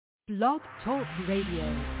Blog Talk Radio.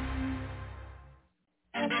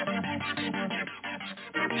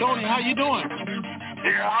 Tony, how you doing?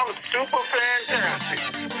 Yeah, I'm super fantastic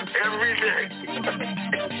every day.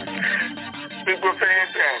 Super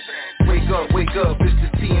fantastic. Wake up, it's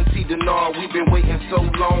the TNT Dinar. We've been waiting so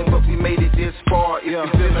long, but we made it this far. If you're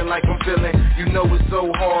feeling like I'm feeling, you know it's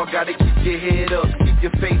so hard. Gotta keep your head up, keep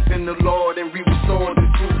your faith in the Lord, and we restore the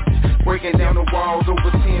truth. Breaking down the walls, over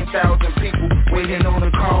 10,000 people waiting on the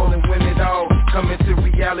call, and when it all coming to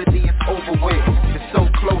reality, it's over with. It's so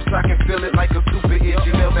close, I can feel it like a super hit.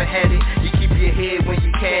 You never had it, you keep your head when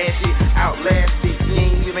you cash it. Outlast it, you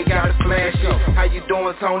ain't even gotta flash it. How you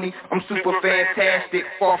doing, Tony? I'm super fantastic,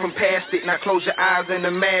 far from past it. Now close your eyes and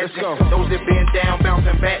imagine those that been down,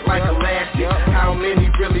 bouncing back like elastic. How many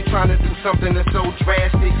really trying to do something that's so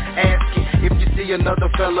drastic? Ask it if you see another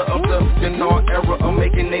fella of the Dinar era of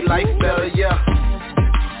making their life better, yeah.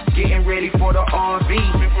 Getting ready for the RV,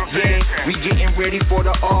 yeah. We getting ready for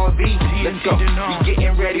the RV. Let's go. We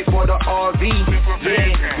getting ready for the RV,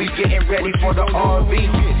 yeah. We getting ready for the RV.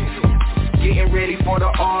 Getting ready for the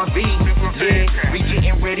RV, yeah. We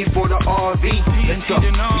getting ready for the RV. Let's go.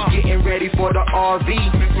 We getting ready for the RV,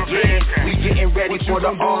 yeah. We getting ready for the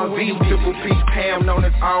RV. Triple P Pam known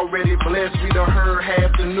as already blessed. We done heard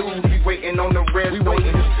half the news. We waiting on the rest. We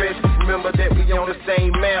waiting to stretch. Remember that we on the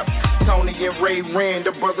same map. Tony and Ray Rand,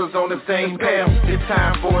 the brothers on the same path. It's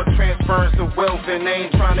time for a transference of wealth, and I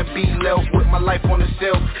ain't trying to be left with my life on the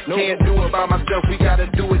shelf. Can't do it by myself. We gotta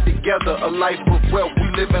do it together. A life of wealth. We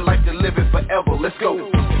living like to live it forever. Let's go.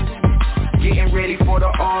 Getting ready for the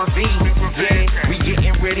RV, yeah. We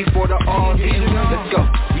getting ready for the RV. Let's go.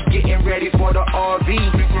 We getting ready for the RV,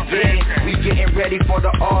 yeah. We getting ready for the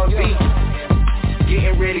RV.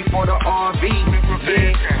 Getting ready for the RV,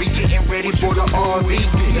 yeah. We getting ready for the RV.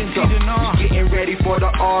 Let's go. We getting ready for the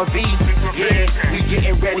RV, yeah. We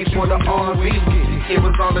getting ready for the RV. It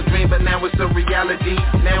was all a dream, but now it's a reality.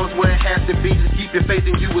 Now it's where it has to be. Just keep your faith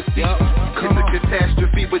and you will see. It's a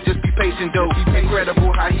catastrophe, but just be patient though.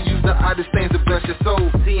 Incredible how he used the oddest things to bless your soul.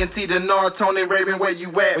 TNT Dinar, Tony Raven, where you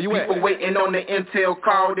at? People waiting on the intel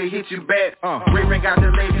call to hit you back. Raven got the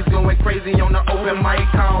ladies going crazy on the open mic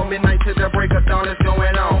call. Midnight to the break of dawn, it's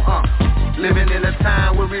going on. Living in a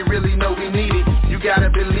time where we really know we need it. You gotta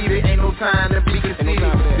believe it, ain't no time to be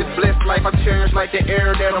conceited. This blessed life I cherish like the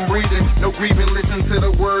air that I'm breathing. No grieving, listen to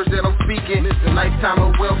the words that I'm speaking. Lifetime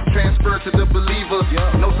of wealth transfer to the believer.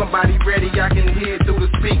 Know somebody ready, I can hear it through the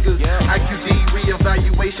speakers. IQD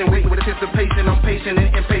reevaluation, wait with anticipation. I'm patient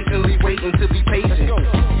and impatiently waiting to be patient.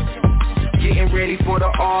 Getting ready for the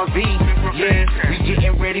RV, yeah. We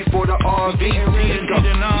getting ready for the RV.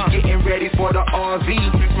 We getting ready for the RV,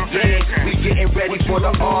 yeah. We getting ready for the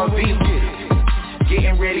RV.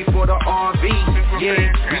 Getting ready for the RV, yeah.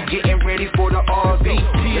 We getting ready for the RV.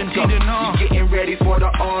 Let's go. We getting ready for the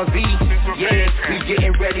RV, yeah. We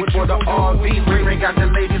getting ready for the RV. Ray got the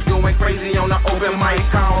ladies going crazy on the open mic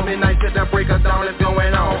call. Midnight to the break of dawn is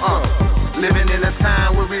going on. Living in a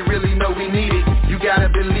time where we really know we need it. You gotta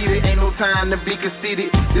believe it, ain't no time to be conceited.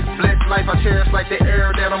 This blessed life I cherish like the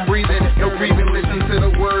air that I'm breathing. No grieving, listen to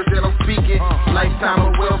the words that I'm speaking. Lifetime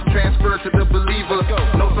of wealth transfer to the believer.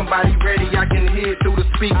 Know somebody ready, I can hear it through the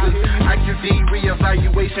speakers. IQD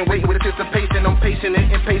reevaluation, wait with anticipation. I'm patient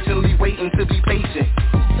and impatiently waiting to be patient.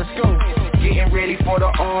 Let's go. Getting ready for the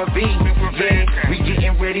RV, yeah. We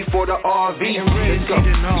getting ready for the RV. Let's go.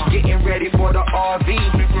 We getting ready for the RV,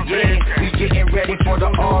 yeah. We getting ready for the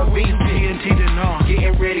RV.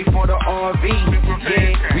 Getting ready for the RV,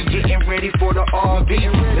 yeah. We getting ready for the RV.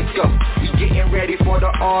 Let's go. We getting ready for the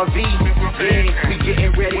RV, yeah. We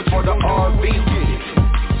getting ready for the RV.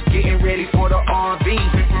 Getting ready for the RV,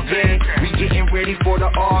 yeah. We getting ready for the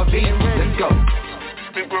RV. Let's go.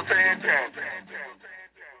 Super fantastic.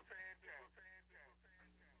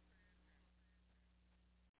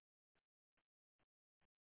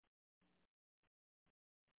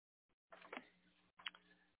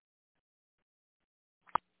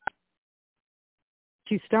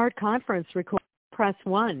 To start conference record, press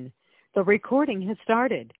 1. The recording has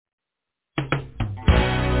started. It's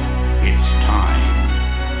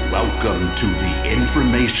time. Welcome to the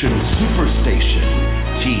Information Superstation,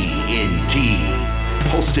 TNT,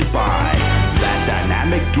 hosted by that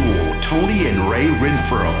dynamic duo, Tony and Ray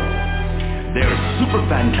Renfro. They're super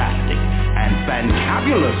fantastic and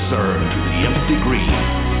fantabulous, sir, to the nth degree,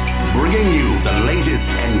 bringing you the latest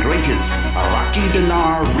and greatest Iraqi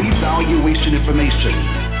dinar revaluation information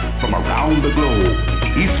from around the globe,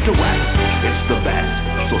 east to west. It's the best.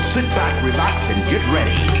 So sit back, relax, and get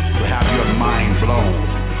ready to have your mind blown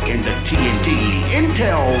in the TNT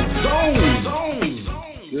Intel Zone.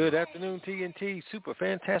 Good afternoon, TNT Super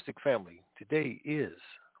Fantastic family. Today is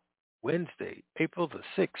Wednesday, April the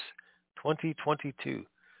 6th, 2022.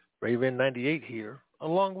 Raven 98 here,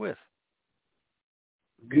 along with.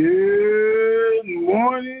 Good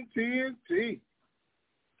morning, TNT.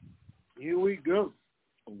 Here we go.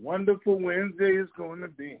 A wonderful Wednesday is going to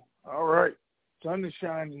be. All right. Sun is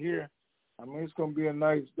shining here. I mean, it's going to be a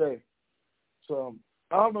nice day. So,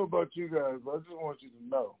 I don't know about you guys, but I just want you to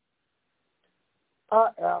know. I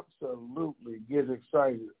absolutely get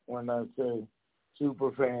excited when I say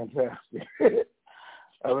super fantastic.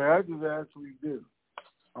 I mean, I just actually do.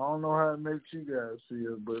 I don't know how it makes you guys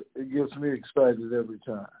feel, but it gets me excited every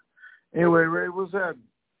time. Anyway, Ray, what's happening?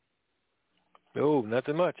 No,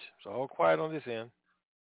 nothing much. It's all quiet on this end.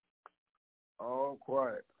 All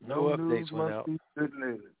quiet. No updates went out. Good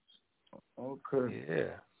news. Okay. Yeah.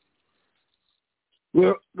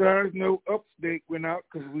 Well, guys, no update went out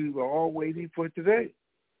because we were all waiting for today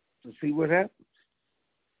to see what happens.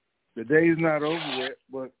 The day's not over yet,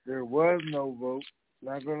 but there was no vote.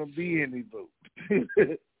 Not going to be any vote.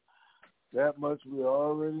 That much we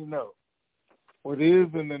already know. What is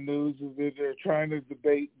in the news is that they're trying to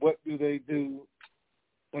debate what do they do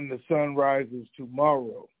when the sun rises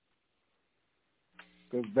tomorrow,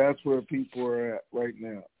 because that's where people are at right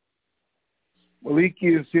now.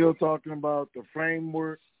 Maliki is still talking about the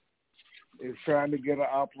framework. Is trying to get an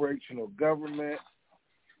operational government.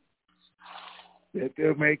 That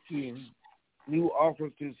they're making new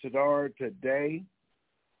offers to Sadar today.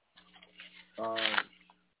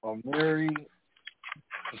 Mary,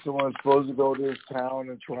 someone's supposed to go to his town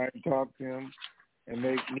and try and talk to him and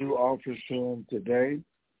make new offers to him today.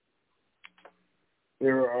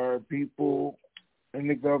 There are people in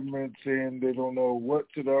the government saying they don't know what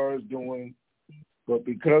Sadar is doing, but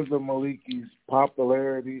because of Maliki's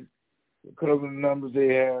popularity, because of the numbers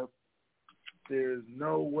they have, there's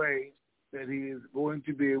no way that he is going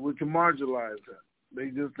to be able to marginalize them. They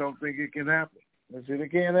just don't think it can happen. They said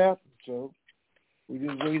it can't happen, so we're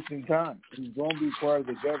just wasting time. He's going to be part of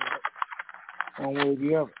the government one way or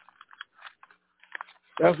the other.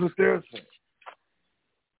 That's what they're saying.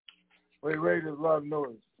 Wait, Ray, there's a lot of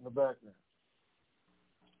noise in the background.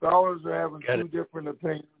 Scholars are having two different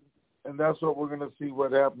opinions, and that's what we're going to see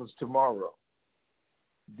what happens tomorrow.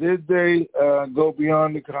 Did they go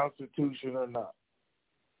beyond the Constitution or not?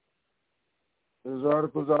 There's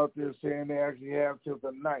articles out there saying they actually have till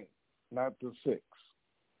the 9th, not the 6th.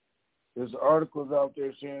 There's articles out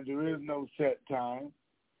there saying there is no set time,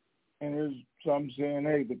 and there's some saying,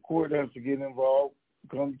 hey, the court has to get involved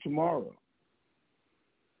come tomorrow.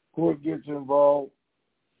 Court gets involved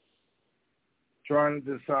trying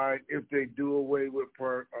to decide if they do away with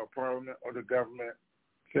Parliament or the government,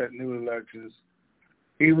 set new elections,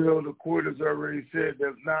 even though the court has already said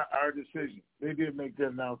that's not our decision. They did make that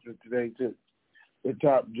announcement today, too. The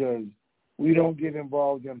top judge. We don't get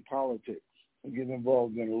involved in politics. We get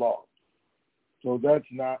involved in law. So that's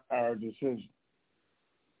not our decision.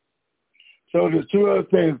 So there's two other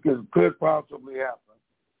things that could possibly happen.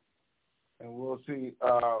 And we'll see.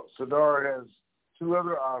 Sadar has two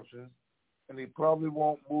other options, and he probably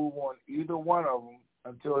won't move on either one of them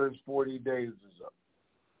until his 40 days is up.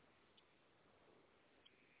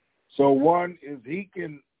 So one is he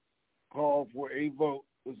can call for a vote,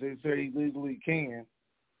 as they say he legally can,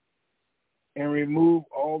 and remove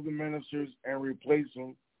all the ministers and replace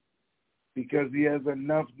them because he has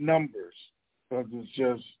enough numbers, because it's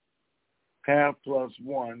just half plus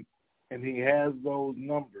one, and he has those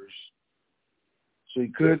numbers. So he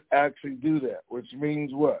could actually do that, which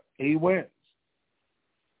means what? He wins.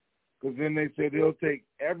 Because then they said he'll take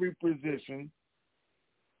every position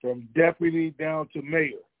from deputy down to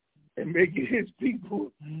mayor and make it his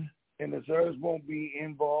people, and the service won't be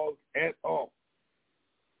involved at all.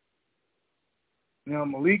 Now,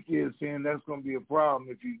 Maliki is saying that's going to be a problem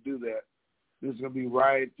if you do that. There's going to be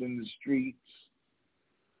riots in the streets.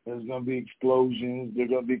 There's going to be explosions. There's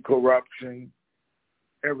going to be corruption.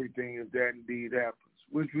 Everything if that indeed happens,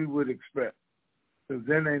 which we would expect. Because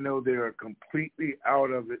then they know they are completely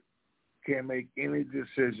out of it, can't make any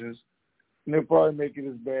decisions, and they'll probably make it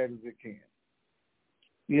as bad as it can.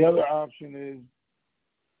 The other option is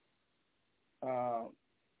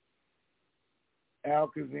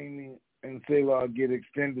Al-Kazimi and Selah get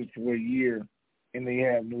extended for a year, and they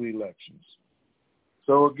have new elections.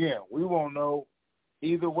 So, again, we won't know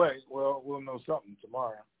either way. Well, we'll know something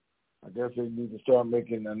tomorrow. I guess they need to start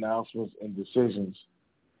making announcements and decisions.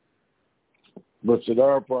 But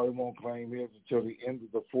Sadar probably won't claim his until the end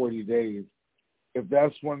of the 40 days. If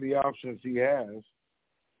that's one of the options he has,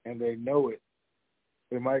 and they know it,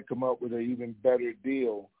 they might come up with an even better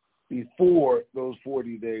deal before those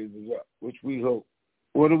 40 days is up, which we hope.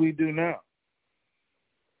 What do we do now?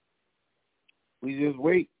 We just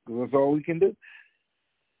wait, because that's all we can do.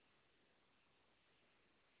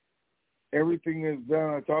 Everything is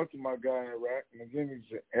done. I talked to my guy in Iraq, and again,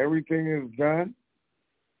 he said, everything is done.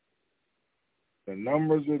 The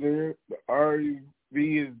numbers are there. The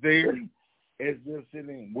REV is there. It's just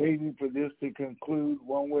sitting, waiting for this to conclude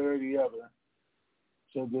one way or the other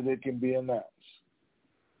so that it can be announced.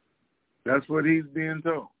 That's what he's been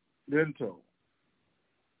told.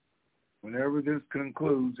 Whenever this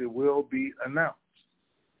concludes, it will be announced.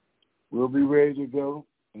 We'll be ready to go,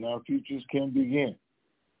 and our futures can begin.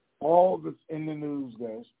 All that's in the news,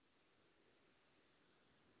 guys.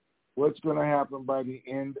 What's going to happen by the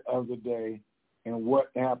end of the day and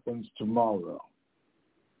what happens tomorrow.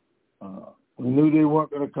 We knew they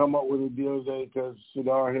weren't going to come up with a deal today because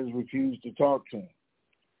Sadr has refused to talk to him.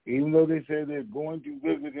 Even though they say they're going to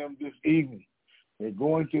visit him this evening. They're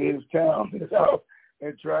going to his town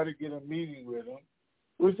and try to get a meeting with him,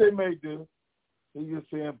 which they may do. He's just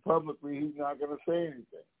saying publicly he's not going to say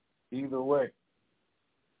anything either way.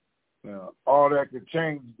 Now, all that could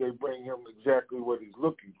change if they bring him exactly what he's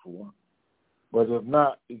looking for. But if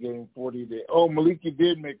not, he gave him 40 days. Oh, Maliki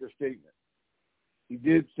did make a statement. He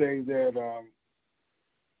did say that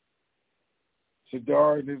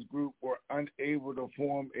Sadr and his group were unable to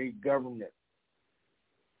form a government,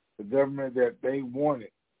 the government that they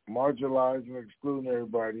wanted, marginalizing and excluding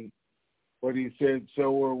everybody. But he said,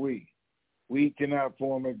 so are we. We cannot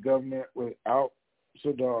form a government without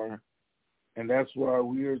Sadr, and that's why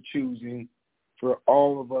we are choosing for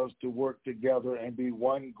all of us to work together and be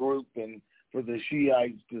one group and for the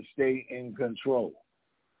Shiites to stay in control.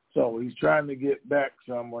 So he's trying to get back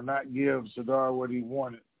some or not give Sadr what he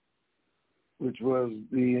wanted, which was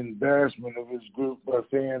the embarrassment of his group by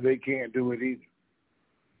saying they can't do it either.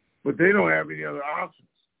 But they don't have any other options.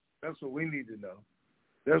 That's what we need to know.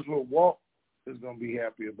 That's what Walt is going to be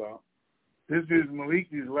happy about. This is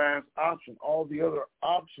Maliki's last option. All the other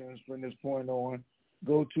options from this point on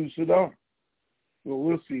go to Sadr. Well,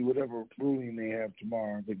 we'll see whatever ruling they have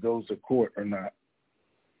tomorrow, if it goes to court or not.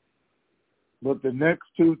 But the next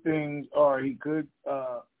two things are he could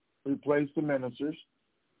replace the ministers.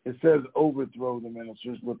 It says overthrow the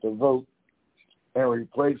ministers with a vote and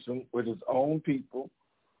replace them with his own people,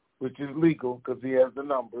 which is legal because he has the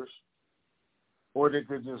numbers. Or they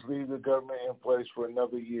could just leave the government in place for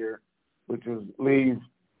another year, which is leave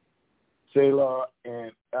Salah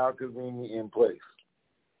and Al-Kazimi in place.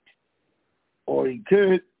 Or he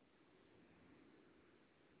could,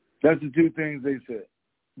 that's the two things they said,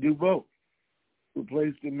 do both.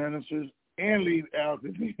 Replace the ministers and leave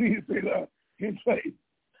Al-Kazimi and Salah in place.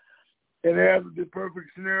 And have the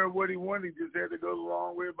perfect scenario of what he wanted. He just had to go the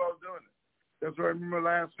long way about doing it. That's what I remember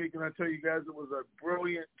last week, and I tell you guys it was a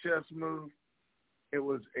brilliant chess move. It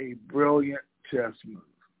was a brilliant chess move.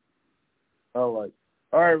 All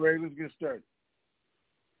right, Ray, let's get started.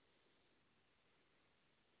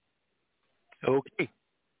 Okay.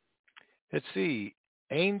 Let's see.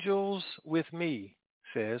 Angels with Me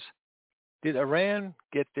says, did Iran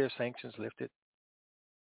get their sanctions lifted?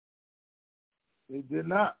 They did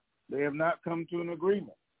not. They have not come to an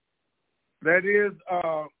agreement. That is,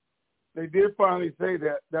 they did finally say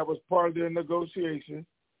that. That was part of their negotiations.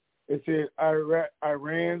 It said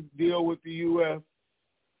Iran's deal with the U.S.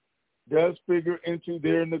 does figure into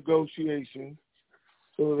their negotiations.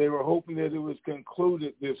 So they were hoping that it was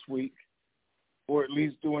concluded this week, or at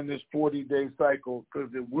least during this 40-day cycle, because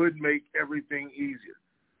it would make everything easier.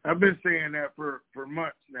 I've been saying that for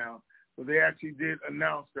months now, but they actually did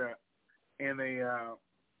announce that in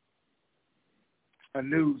a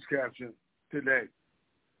news caption today.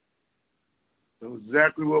 So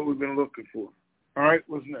exactly what we've been looking for. All right,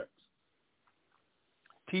 what's next?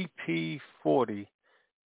 TP40.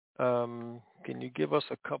 Can you give us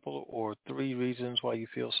a couple or three reasons why you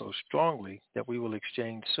feel so strongly that we will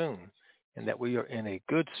exchange soon and that we are in a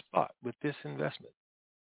good spot with this investment?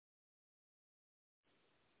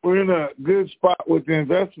 We're in a good spot with the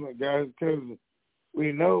investment, guys, because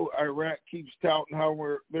we know Iraq keeps touting how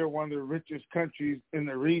they're one of the richest countries in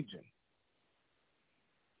the region.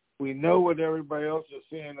 We know what everybody else is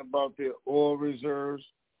saying about their oil reserves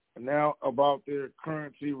and now about their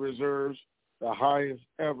currency reserves, the highest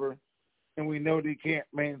ever, and we know they can't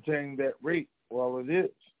maintain that rate while it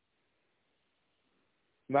is.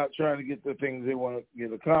 Not trying to get the things they want to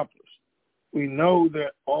get accomplished. We know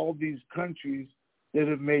that all these countries that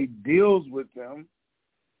have made deals with them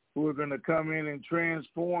who are going to come in and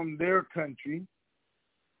transform their country,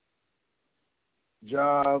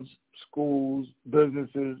 jobs, schools,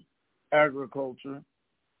 businesses, agriculture,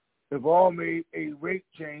 have all made a rate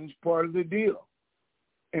change part of the deal.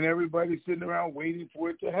 And everybody's sitting around waiting for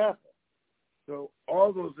it to happen. So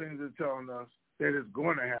all those things are telling us that it's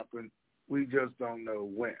going to happen. We just don't know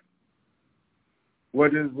when.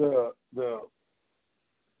 What is the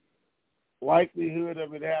likelihood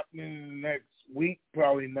of it happening in the next week?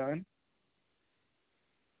 Probably none.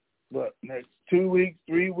 But next 2 weeks,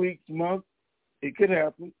 3 weeks, month, it could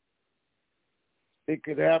happen. It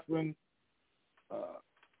could happen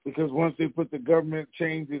because once they put the government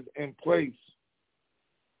changes in place,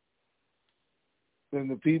 then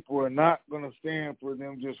the people are not going to stand for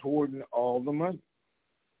them just hoarding all the money.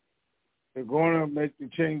 They're going to make the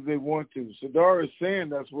change they want to. Sadar is saying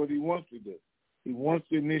that's what he wants to do. He wants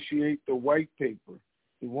to initiate the white paper.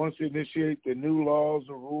 He wants to initiate the new laws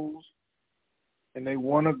and rules, and they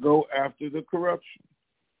want to go after the corruption.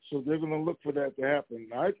 So they're going to look for that to happen.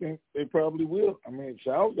 I think they probably will. I mean, it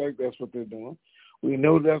sounds like that's what they're doing. We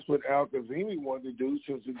know that's what Al-Kazemi wanted to do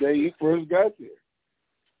since the day he first got there.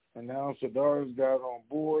 And now Sadar's got on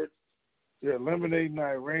board. They're eliminating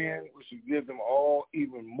Iran, which should give them all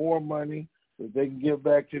even more money that they can give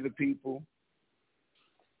back to the people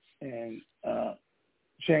and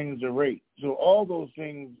change the rate. So all those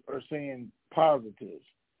things are saying positives.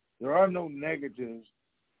 There are no negatives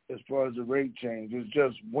as far as the rate change. It's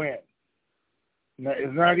just when. Now,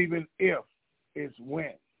 it's not even if, it's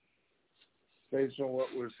when, based on what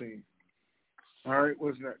we're seeing. All right,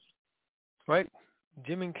 what's next? Right.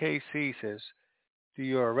 Jim and KC says, do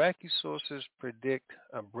your Iraqi sources predict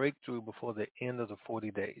a breakthrough before the end of the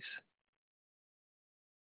 40 days?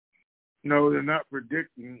 No, they're not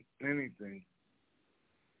predicting anything.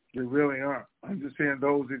 They really aren't. I'm just saying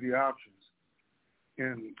those are the options.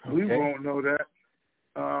 And we won't know that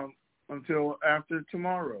until after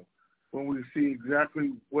tomorrow when we see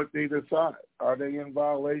exactly what they decide. Are they in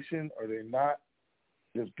violation? Are they not?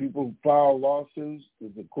 Does people file lawsuits?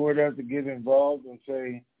 Does the court have to get involved and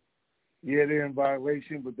say, yeah, they're in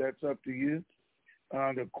violation, but that's up to you?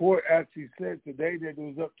 The court actually said today that it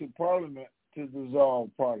was up to Parliament to dissolve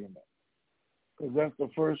Parliament because that's the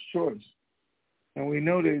first choice. And we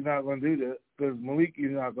know they're not going to do that because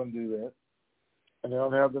Maliki's not going to do that, and they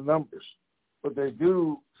don't have the numbers. But they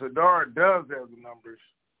do, Sadar does have the numbers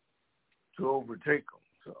to overtake them.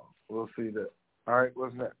 So we'll see that. All right,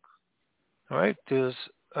 what's next? All right. Does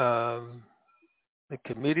the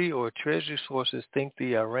committee or Treasury sources think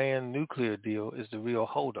the Iran nuclear deal is the real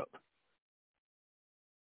holdup?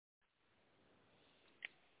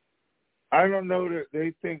 I don't know that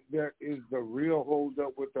they think that is the real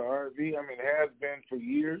holdup with the RV. I mean, it has been for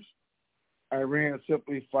years. Iran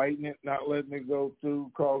simply fighting it, not letting it go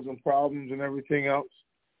through, causing problems and everything else.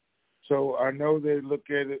 So I know they look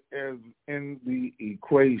at it as in the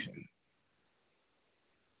equation.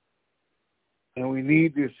 And we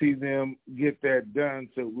need to see them get that done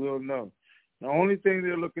so we'll know. The only thing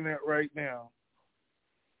they're looking at right now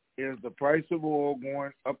is the price of oil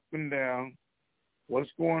going up and down, what's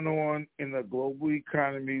going on in the global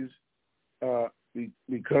economies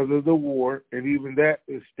because of the war, and even that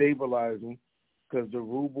is stabilizing because the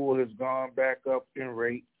ruble has gone back up in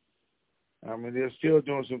rate. I mean, they're still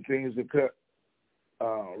doing some things to cut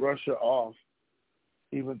Russia off,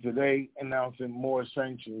 even today announcing more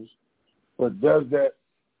sanctions. But does that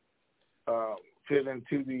fit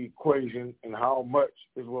into the equation, and how much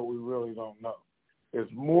is what we really don't know.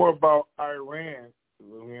 It's more about Iran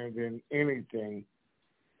than anything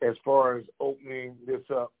as far as opening this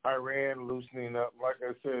up, Iran loosening up. Like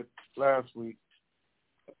I said last week,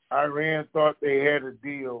 Iran thought they had a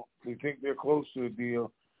deal. They think they're close to a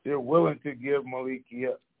deal. They're willing to give Maliki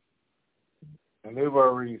up. And they've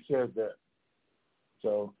already said that.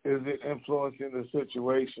 So is it influencing the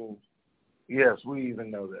situation? Yes, we even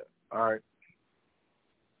know that. All right.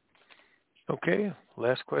 Okay,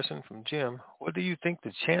 last question from Jim. What do you think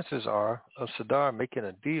the chances are of Sadar making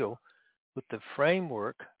a deal with the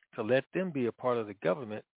framework to let them be a part of the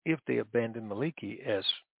government if they abandon Maliki as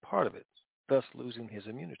part of it, thus losing his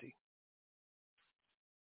immunity?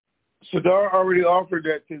 Sadar already offered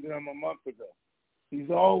that to them a month ago. He's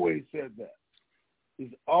always said that.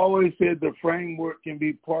 He's always said the framework can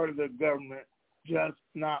be part of the government, just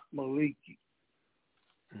not Maliki.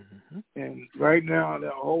 Mm-hmm. And right now, the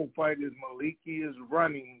whole fight is Maliki is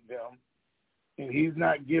running them, and he's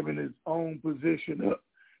not giving his own position up.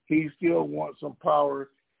 He still wants some power.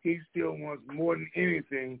 He still wants more than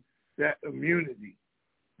anything that immunity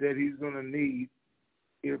that he's going to need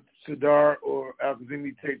if Sadar or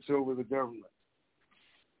Al-Kazemi takes over the government.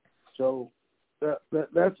 So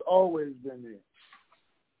that's always been there.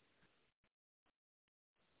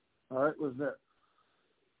 All right, what's that?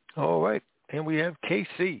 All right. And we have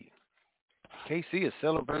KC. KC is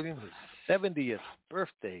celebrating his 70th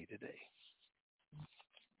birthday today.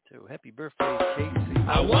 So happy birthday, KC.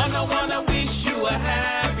 I wanna wish you a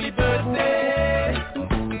happy birthday.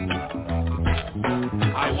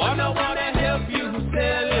 I wanna help you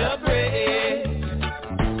celebrate.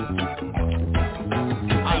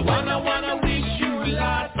 I wanna wish you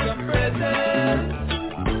lots of presents.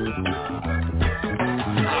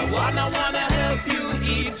 I wanna help you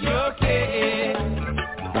eat your cake.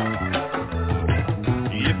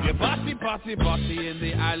 If you bossy in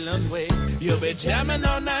the island way, you'll be jamming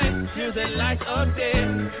all night till the light of day.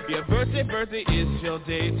 Your birthday is your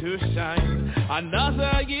day to shine.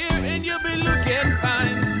 Another year and you'll be looking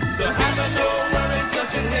fine. So have no worries,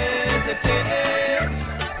 don't you hesitate.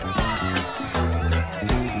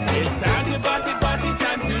 It's time to party,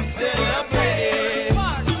 time to celebrate. It's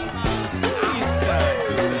time to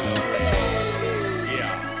celebrate.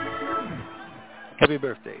 Yeah. Happy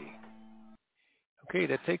birthday. Okay,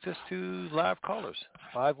 that takes us to live callers.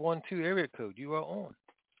 512 area code. You are on.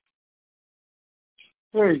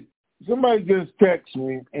 Hey, somebody just texted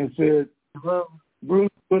me and said Bruce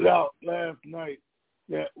put out last night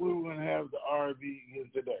that we were going to have the RV here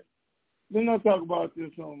today. Didn't I talk about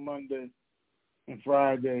this on Monday and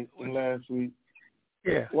Friday and last week?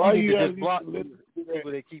 Yeah. Why you just block listen to that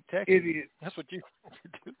people? They keep texting. idiot? That's what you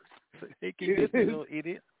do. They keep listening, little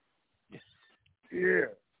idiot. Yeah.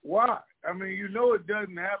 Why? I mean, you know it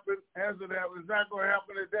doesn't happen. Hasn't happened. It's not going to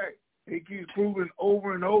happen today. He keeps proving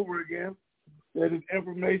over and over again that his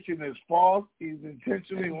information is false. He's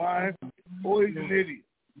intentionally lying, or he's an idiot.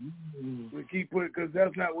 We keep putting, because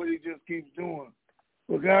that's not what he just keeps doing.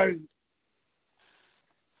 But guys,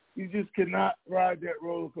 you just cannot ride that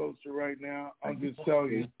roller coaster right now. I'm just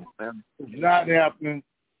telling you, it's not happening.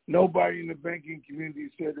 Nobody in the banking community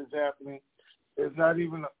said it's happening. It's not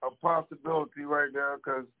even a possibility right now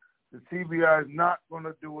because the CBI is not going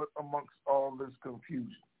to do it amongst all this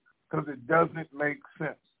confusion because it doesn't make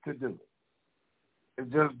sense to do it. It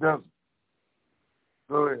just doesn't.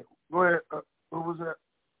 Go ahead. What was that?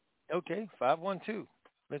 Okay, 512.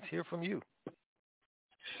 Let's hear from you.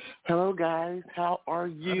 Hello, guys. How are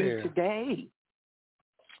you today?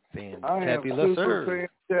 Fantabulous, sir.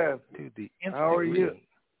 Fantastic. To the nth How are degree. you?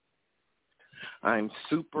 I'm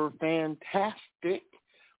super fantastic,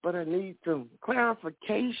 but I need some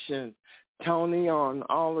clarification, Tony, on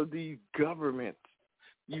all of these governments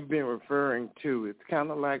you've been referring to. It's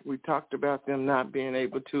kind of like we talked about them not being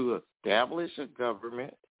able to establish a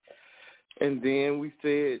government, and then we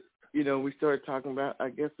said, we started talking about, I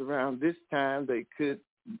guess around this time, they could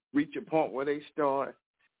reach a point where they start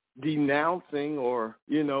denouncing or,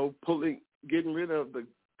 getting rid of the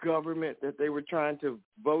government that they were trying to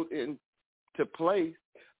vote into place.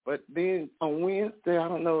 But then on Wednesday, I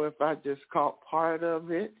don't know if I just caught part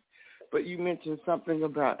of it, but you mentioned something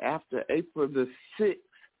about after April the 6th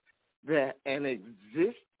that an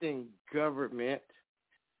existing government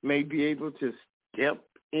may be able to step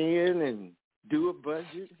in and do a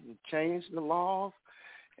budget and change the laws.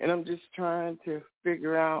 And I'm just trying to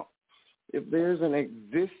figure out if there's an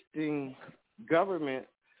existing government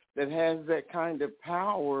that has that kind of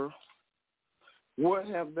power, what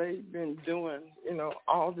have they been doing,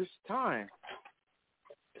 all this time?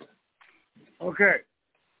 Okay.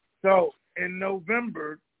 So in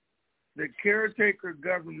November, the caretaker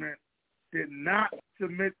government did not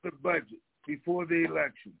submit the budget before the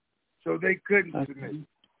election. So they couldn't submit it.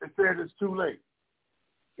 They said it's too late.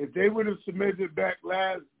 If they would have submitted back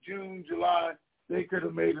last June, July, they could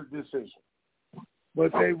have made a decision.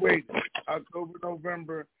 But they waited October,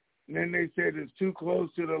 November, and then they said it's too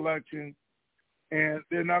close to the election, and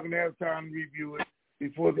they're not going to have time to review it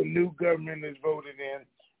before the new government is voted in,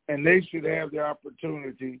 and they should have the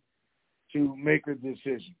opportunity to make a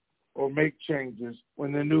decision or make changes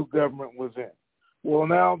when the new government was in. Well,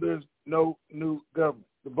 now there's no new government.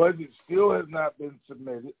 The budget still has not been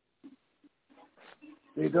submitted.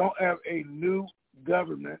 They don't have a new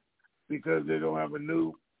government because they don't have a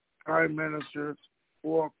new prime minister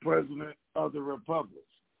or president of the republic.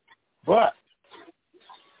 But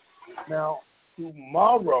now,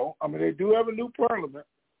 tomorrow, they do have a new parliament.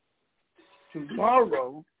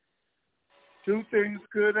 Tomorrow, two things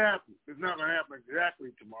could happen. It's not going to happen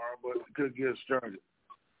exactly tomorrow, but it could get started.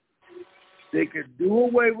 They could do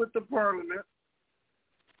away with the parliament.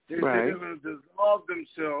 They say they're going to dissolve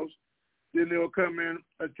themselves. Then they'll come in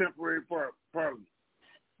a temporary parliament.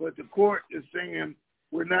 But the court is saying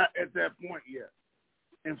we're not at that point yet.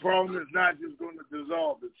 And parliament is not just going to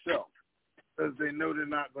dissolve itself because they know they're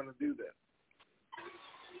not going to do that.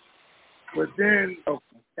 But then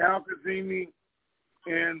Al-Kazimi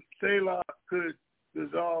and Salah could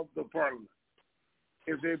dissolve the parliament.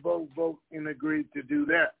 if they both vote and agree to do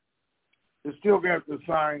that. They still have to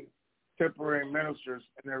sign temporary ministers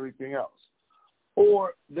and everything else.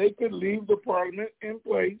 Or they could leave the parliament in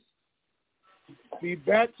place, be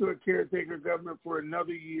back to a caretaker government for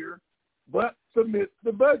another year, but submit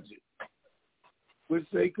the budget, which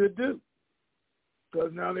they could do,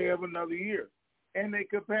 because now they have another year. And they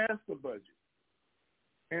could pass the budget.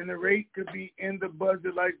 And the rate could be in the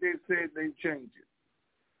budget like they said they've changed it.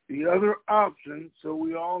 The other option, so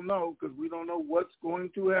we all know, because we don't know what's going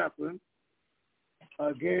to happen,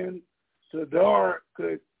 again, Sadar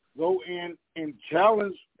could go in and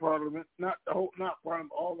challenge Parliament, not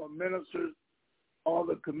Parliament, all the ministers, all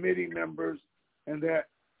the committee members, and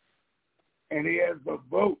he has the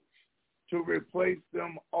votes to replace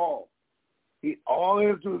them all. All he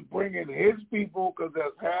has to do is bring in his people, because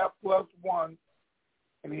that's half plus one,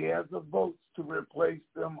 and he has the votes to replace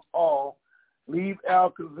them all. Leave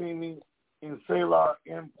Al-Kazimi and Salah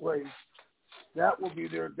in place. That will be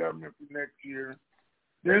their government for next year.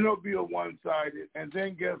 Then it'll be a one-sided, and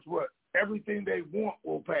then guess what? Everything they want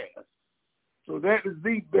will pass. So that is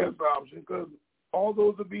the best option, because all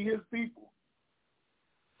those will be his people.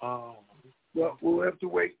 But we'll have to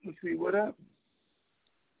wait and see what happens.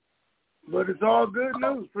 But it's all good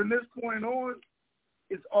news. From this point on,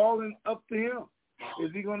 it's all up to him.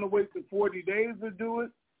 Is he going to wait the 40 days to do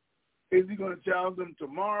it? Is he going to challenge them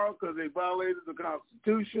tomorrow because they violated the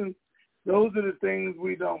Constitution? Those are the things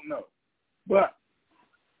we don't know. But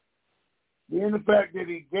being the fact that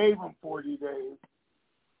he gave them 40 days,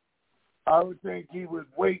 I would think he would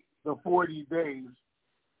wait the 40 days,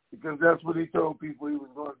 because that's what he told people he was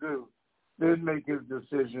going to do, then make his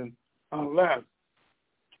decision, unless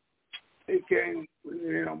it came with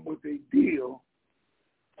him with a deal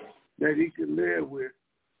that he could live with,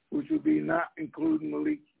 which would be not including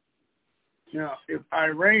Maliki. Now, if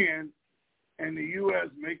Iran and the U.S.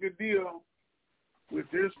 make a deal, which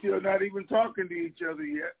they're still not even talking to each other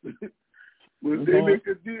yet, if they make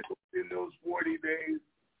a deal in those 40 days,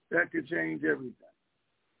 that could change everything.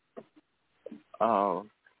 Oh,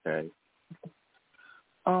 okay.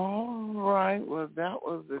 All right. Well, that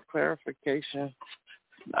was the clarification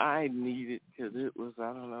I needed, because it was,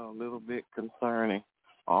 I don't know, a little bit concerning.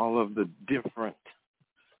 All of the different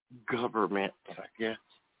governments, I guess.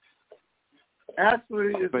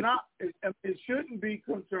 Actually, it's not. It shouldn't be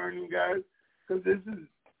concerning, guys, because this is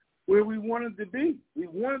where we wanted to be. We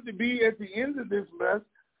wanted to be at the end of this mess,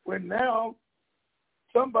 when now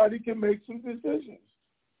somebody can make some decisions,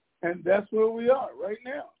 and that's where we are right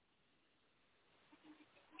now.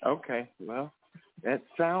 Okay, well, that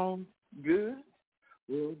sounds good.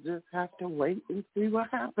 We'll just have to wait and see what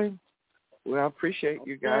happens. Well, I appreciate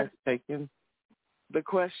you guys taking the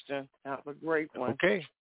question. Have a great one. Okay.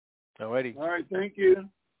 All righty. All right, thank you.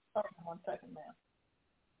 Hold on 1 second,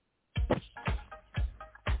 ma'am.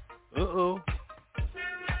 Uh-oh.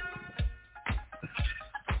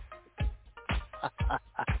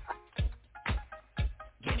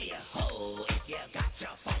 Give me a hole if you got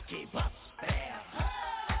your funky butt there.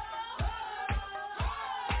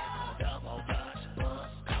 Double Dutch bus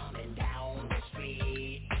coming down the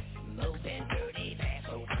street, moving dirty fast,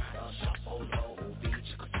 so I'll shuffle your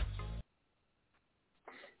beach.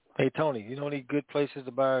 Hey, Tony, you know any good places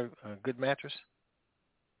to buy a good mattress?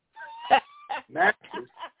 Mattress?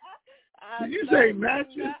 Did you say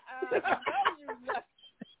mattress?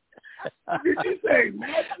 Did you say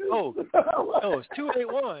mattress? Oh, it's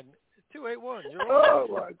 281. 281. You're right. Oh,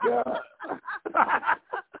 my God.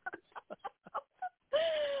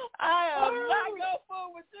 I am not going to fool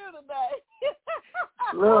with you today.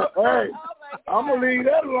 Look, hey, oh I'm going to leave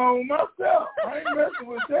that alone myself. I ain't messing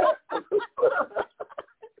with that.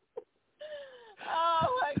 Oh,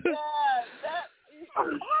 my God. How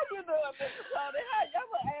you doing, Mr. Tony? I'm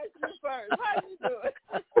going to ask you first. How you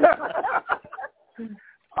doing?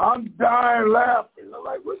 I'm dying laughing. I'm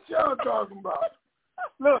like, what y'all talking about?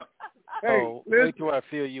 Look, hey, wait till I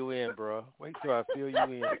fill you in, bro. Wait till I fill you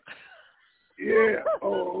in. Yeah.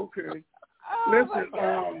 Oh, okay. Listen,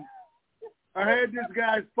 I had this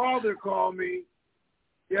guy's father call me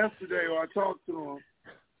yesterday, or I talked to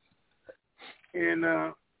him,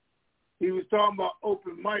 and he was talking about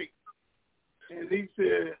open mic, and he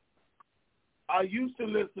said, I used to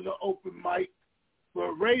listen to open mic,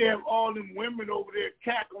 but Ray have all them women over there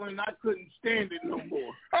cackling, I couldn't stand it no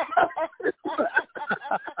more.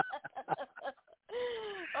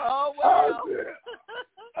 Oh, wow.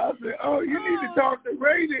 I said, oh, you need to talk to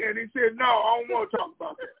Ray then. He said, no, I don't want to talk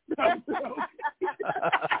about that.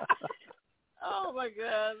 Oh, my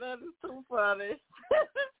God, that is too funny.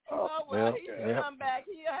 Well, he'll come back.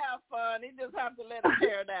 He'll have fun. He just have to let his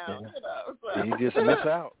hair down, So. He miss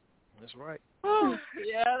out. That's right.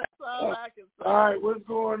 Yeah, that's all I can say. All right, what's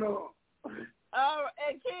going on? All right,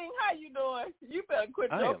 hey, King, how you doing? You better quit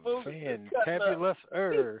your food. I am fantabulous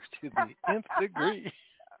to the nth degree.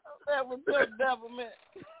 That was your devilment.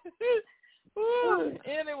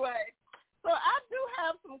 Anyway, so I do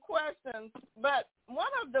have some questions, but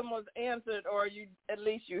one of them was answered, or at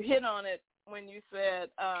least you hit on it when you said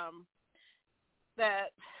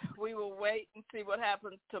that we will wait and see what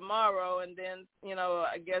happens tomorrow, and then,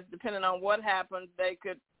 I guess depending on what happens,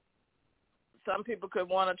 some people could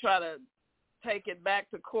want to try to take it back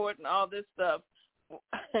to court and all this stuff.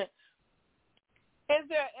 Is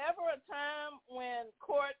there ever a time when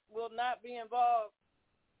court will not be involved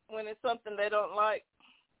when it's something they don't like?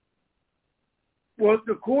 Well,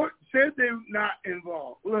 the court said they're not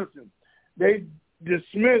involved. Listen, they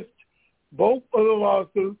dismissed both of the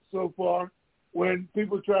lawsuits so far when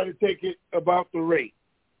people try to take it about the rate,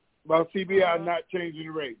 about CBI not changing the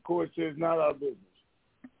rate. Court says not our business,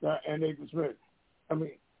 and they dismissed. I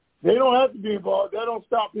mean, they don't have to be involved. That don't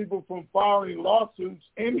stop people from filing lawsuits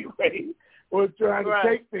anyway or trying to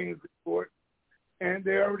take things to court. And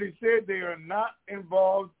they already said they are not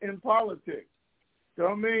involved in politics. So,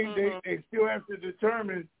 I mean, they still have to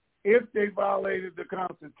determine if they violated the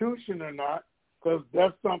Constitution or not, because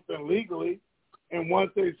that's something legally. And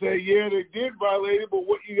once they say, yeah, they did violate it, but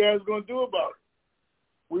what you guys going to do about it?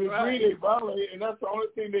 We agree they violated it, and that's the only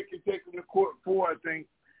thing they can take them to court for, I think,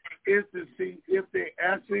 is to see if they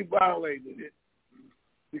actually violated it,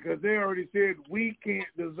 because they already said we can't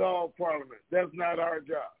dissolve Parliament. That's not our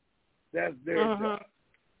job. That's their job.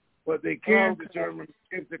 But they can determine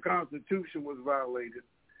if the Constitution was violated,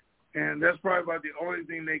 and that's probably about the only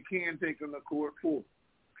thing they can take them to court for.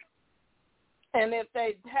 And if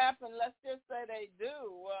they happen, let's just say they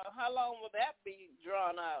do, how long will that be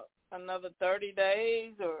drawn out? Another 30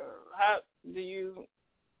 days, or how do you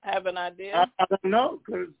have an idea? I don't know,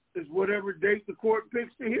 because it's whatever date the court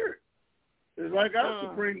picks to hear it. It's like our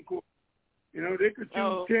Supreme Court. They could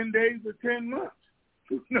choose 10 days or 10 months.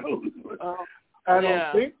 Who knows? I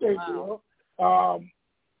don't think they will.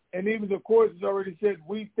 And even the court has already said,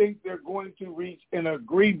 we think they're going to reach an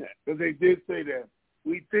agreement, because they did say that.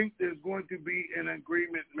 We think there's going to be an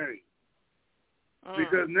agreement made.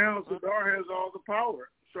 Because now Sadar has all the power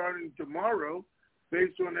starting tomorrow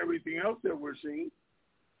based on everything else that we're seeing.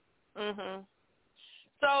 So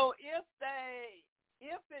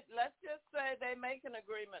let's just say they make an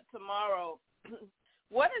agreement tomorrow,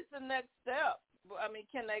 what is the next step? I mean,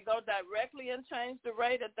 can they go directly and change the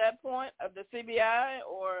rate at that point of the CBI,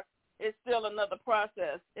 or is still another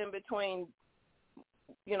process in between,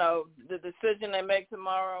 the decision they make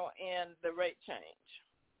tomorrow and the rate change?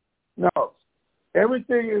 No.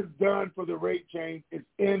 Everything is done for the rate change. It's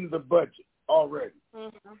in the budget already.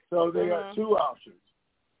 So they have two options.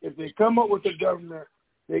 If they come up with the governor,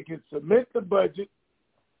 they can submit the budget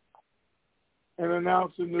and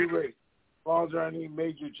announce a new rate, as long as there are any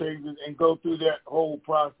major changes, and go through that whole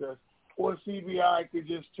process. Or CBI could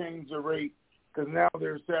just change the rate, because now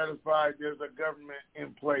they're satisfied there's a government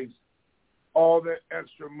in place. All that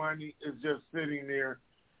extra money is just sitting there,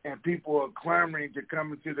 and people are clamoring to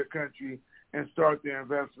come into the country and start their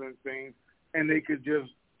investment things, and they could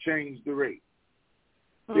just change the rate.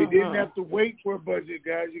 They didn't have to wait for a budget,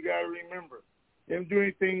 guys. You got to remember. They didn't do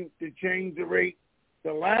anything to change the rate.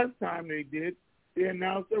 The last time they did, they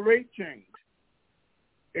announced a rate change.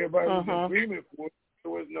 Everybody was in agreement for it.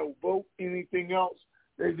 There was no vote, anything else.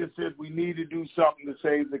 They just said we need to do something to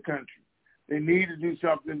save the country. They need to do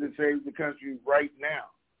something to save the country right now,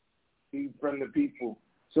 from the people.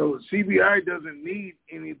 So CBI doesn't need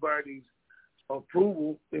anybody's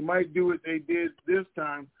approval. They might do what they did this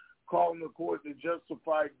time, calling the court to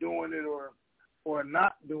justify doing it or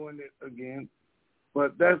not doing it again.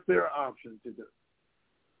 But that's their option to do.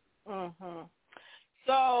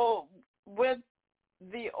 So with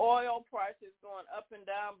the oil prices going up and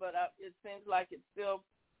down, but it seems like it's still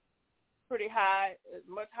pretty high,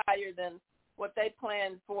 much higher than what they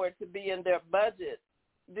planned for it to be in their budget.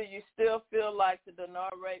 Do you still feel like the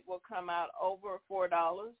dinar rate will come out over $4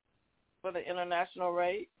 for the international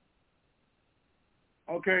rate?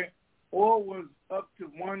 Okay. Oil was up to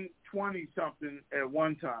 120 something at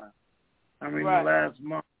one time. I mean, the last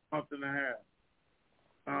month and a half.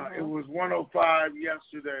 It was 105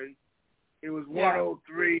 yesterday. It was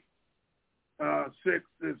 103.6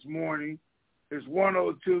 this morning. It's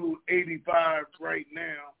 102.85 right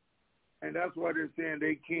now, and that's why they're saying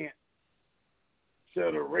they can't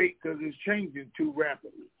set a rate because it's changing too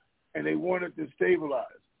rapidly, and they want it to stabilize.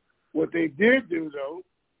 What they did do, though,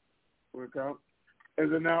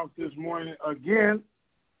 as announced this morning again,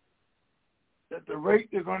 that the rate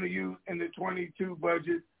they're going to use in the 22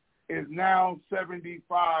 budget is now $75.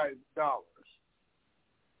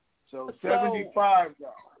 So $75.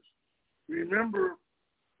 Remember,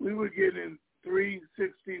 we were getting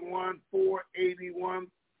 $361, $481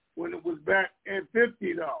 when it was back at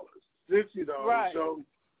 $50, $60. Right. So,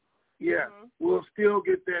 yeah, we'll still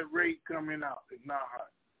get that rate coming out. It's not high.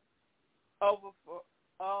 Okay.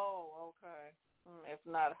 If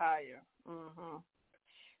not higher.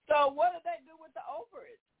 So what did they do with the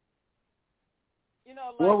overage? You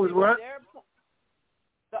know, like what was what?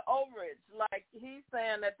 The overage. Like he's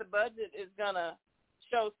saying that the budget is gonna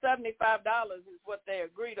show $75 is what they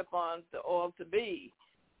agreed upon the oil to be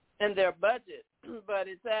in their budget, but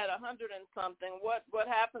it's at 100 and something. What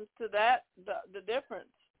happens to that? The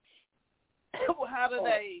difference? How do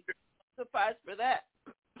they suffice for that?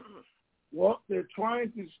 Well, they're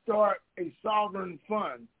trying to start a sovereign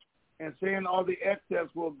fund and saying all the excess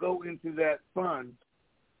will go into that fund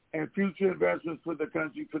and future investments for the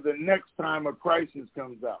country for the next time a crisis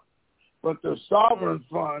comes out. But the sovereign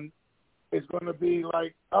fund is going to be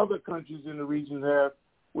like other countries in the region have,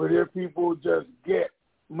 where their people just get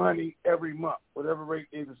money every month, whatever rate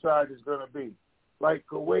they decide is going to be. Like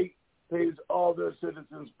Kuwait pays all their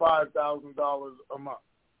citizens $5,000 a month.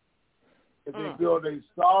 If they build a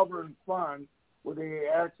sovereign fund where they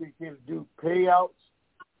actually can do payouts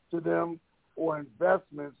to them or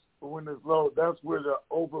investments for when it's low, that's where the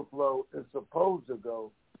overflow is supposed to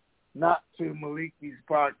go, not to Maliki's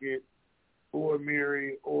pocket or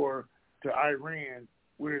Miri or to Iran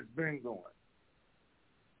where it's been going.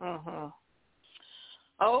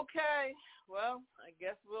 Okay. Well, I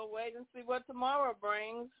guess we'll wait and see what tomorrow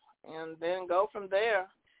brings and then go from there.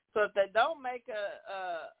 So if they don't make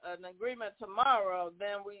an agreement tomorrow,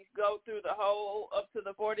 then we go through the whole up to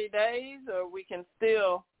the 40 days, or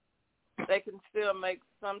they can still make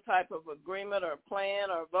some type of agreement or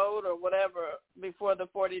plan or vote or whatever before the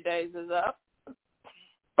 40 days is up.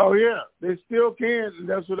 Oh, yeah, they still can, and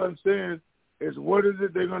that's what I'm saying, is what is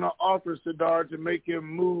it they're going to offer Sadar to make him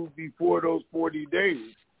move before those 40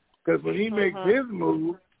 days? Because when he makes his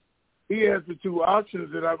move, he has the two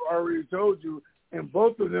options that I've already told you, and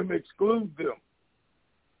both of them exclude them.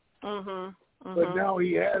 But now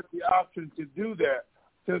he has the option to do that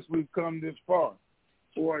since we've come this far.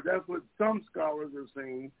 Or that's what some scholars are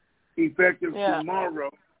saying. Effective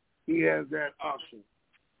tomorrow, he has that option.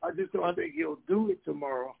 I just don't think he'll do it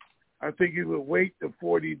tomorrow. I think he will wait the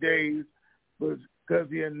 40 days because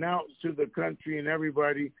he announced to the country and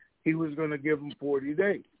everybody he was going to give them 40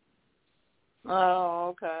 days. Oh,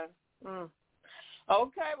 okay.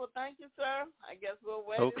 Okay, well, thank you, sir. I guess we'll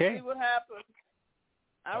wait and see what happens.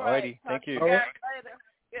 All right. Thank you. Talk to you guys later.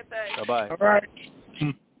 Good day. Bye-bye. All right.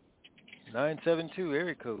 972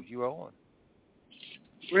 area code. You are on.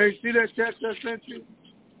 Ray, see that text I sent you?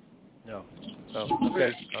 No. Oh,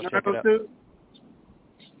 okay. I'll check it out.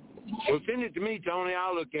 Well, send it to me, Tony.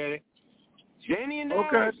 I'll look at it. Danny and Dallas.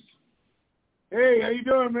 Okay. Hey, how you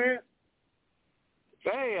doing, man?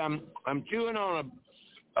 Hey, I'm chewing on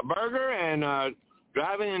a burger and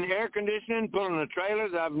driving in air conditioning, pulling the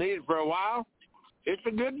trailers I've needed for a while. It's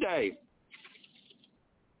a good day.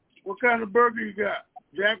 What kind of burger you got?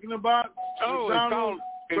 Jack in the Box? Oh,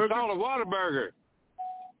 it's called a Whataburger.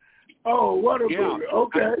 Oh, Whataburger. Yeah.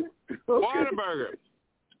 Okay. Whataburger.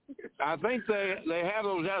 I think they have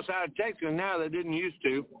those outside of Texas now. They didn't used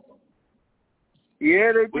to.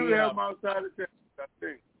 Yeah, they do have them outside of Texas, I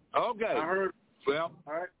think. Okay. I heard. Well,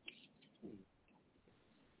 all right.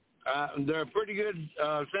 They're a pretty good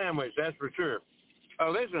sandwich, that's for sure.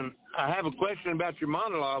 Listen, I have a question about your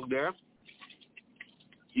monologue there.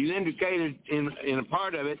 You indicated in a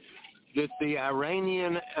part of it that the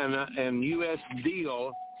Iranian and U.S.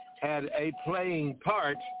 deal had a playing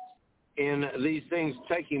part in these things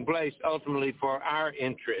taking place ultimately for our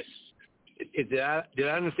interests. Did I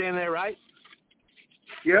understand that right?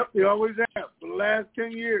 Yep, they always have. For the last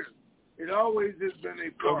 10 years, it always has been a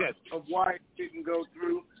part of why it didn't go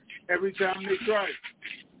through every time they tried.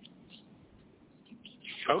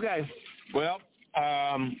 Okay. Well,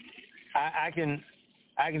 I can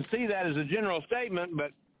see that as a general statement,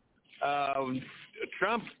 but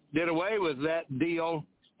Trump did away with that deal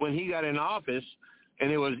when he got in office,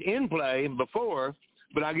 and it was in play before,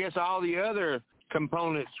 but I guess all the other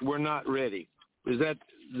components were not ready. Does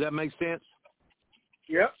that make sense?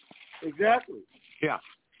 Yep, exactly. Yeah.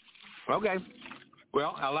 Okay.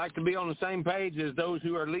 Well, I like to be on the same page as those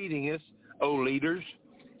who are leading us, leaders.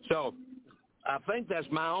 So I think that's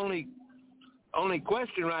my only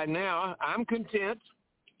question right now. I'm content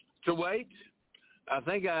to wait. I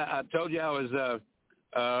think I told you I was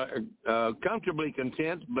comfortably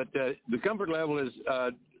content, but the comfort level is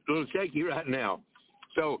a little shaky right now.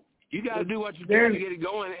 So you got to do what you can to get it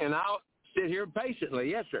going, and I'll sit here patiently.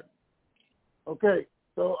 Yes, sir. Okay,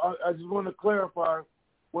 so I just want to clarify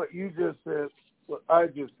what you just said, what I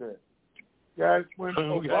just said. Guys, when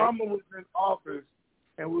Obama was in office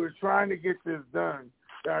and we were trying to get this done,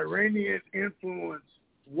 the Iranian influence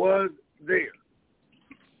was there.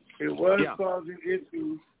 It was causing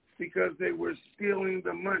issues because they were stealing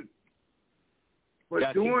the money.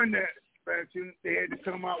 But during that expansion, they had to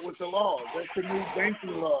come out with the laws. That's the new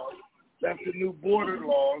banking laws. That's the new border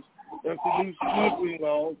laws. That's the new smuggling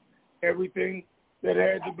laws. Everything that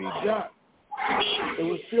had to be done. It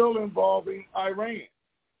was still involving Iran.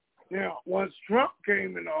 Now, once Trump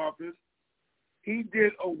came into office, he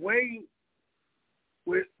did away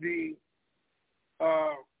with the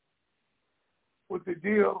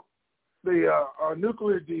deal, the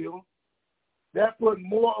nuclear deal. That put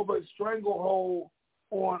more of a stranglehold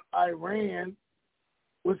on Iran,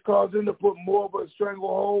 which caused them to put more of a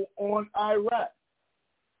stranglehold on Iraq.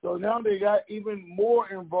 So now they got even more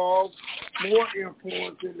involved, more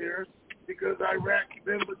influence in there, because Iraq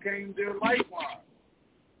then became their lifeline.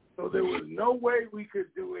 So there was no way we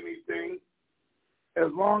could do anything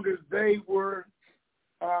as long as they were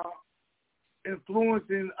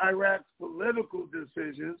influencing Iraq's political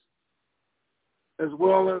decisions, as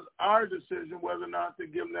well as our decision whether or not to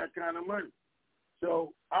give them that kind of money.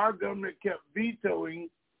 So our government kept vetoing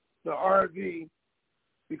the RV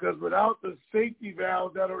because without the safety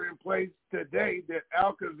valves that are in place today that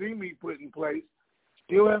Al-Kazemi put in place,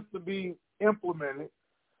 still has to be implemented,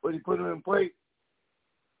 but he put them in place,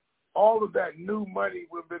 all of that new money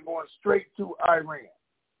would have been going straight to Iran.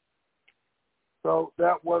 So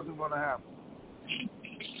that wasn't going to happen.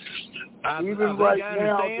 Even right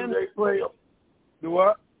now, do they play do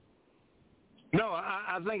what? No,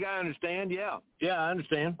 I think I understand. Yeah, I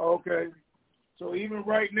understand. Okay. So even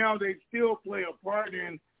right now, they still play a part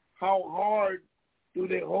in how hard do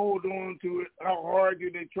they hold on to it, how hard do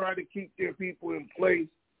they try to keep their people in place.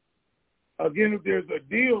 Again, if there's a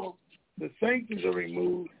deal, the sanctions are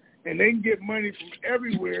removed, and they can get money from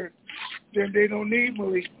everywhere, then they don't need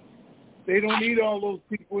Malik. They don't need all those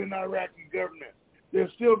people in the Iraqi government. They're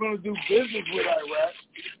still going to do business with Iraq,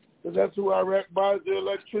 because that's who Iraq buys their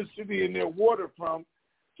electricity and their water from,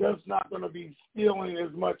 just not going to be stealing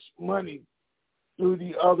as much money through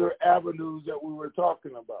the other avenues that we were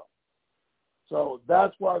talking about. So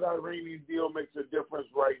that's why the Iranian deal makes a difference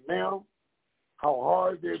right now, how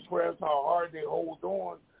hard they press, how hard they hold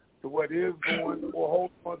on to what is going, or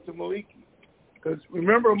hold on to Maliki. Because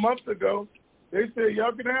remember a month ago, they said,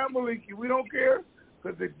 y'all can have Maliki, we don't care,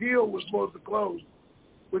 because the deal was supposed to close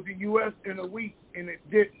with the U.S. in a week, and it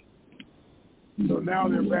didn't. So now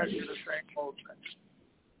they're back to the same old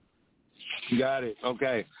thing. Got it.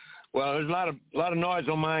 Okay. Well, there's a lot of noise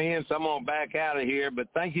on my end, so I'm going to back out of here. But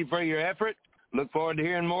thank you for your effort. Look forward to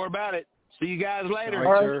hearing more about it. See you guys later.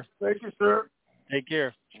 All right, sir. Thank you, sir. Take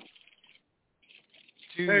care.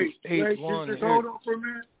 Hey, just hold on for a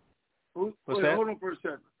minute. What's that? Hold on for a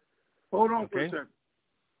second. Hold on for a second.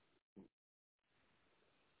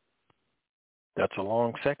 That's a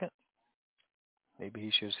long second. Maybe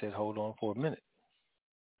he should have said, hold on for a minute.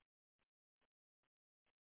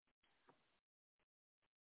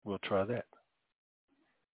 We'll try that.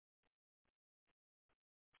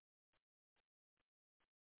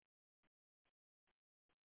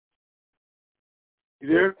 You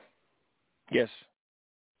there? Yes.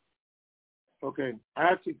 Okay. I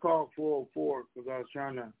actually called 404 because I was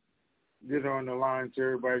trying to get her on the line so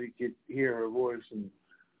everybody could hear her voice and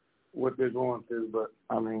what they're going through, but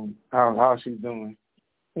I mean, how she's doing.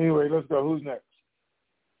 Anyway, let's go. Who's next?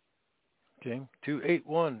 Okay.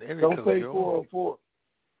 281. Don't say 404.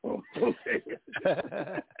 Don't say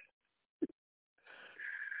it.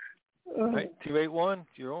 All right, 281,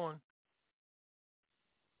 you're on.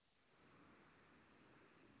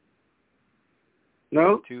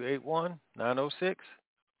 No? 281-906.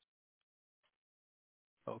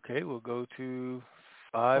 Okay, we'll go to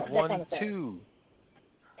 512.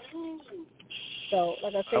 So,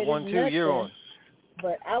 like I said, 512, you're on.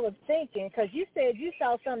 But I was thinking, because you said you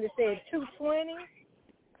saw something that said 220.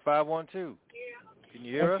 512. Can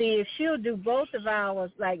you hear us? See if she'll do both of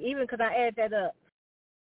ours, like even because I add that up.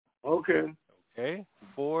 Okay. Okay.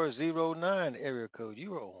 409 area code.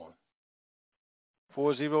 You are on.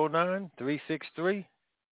 409-363.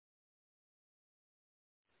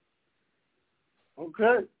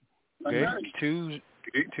 Okay. Okay.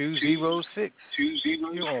 206.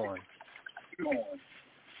 You're on.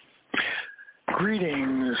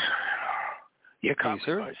 Greetings. You caught me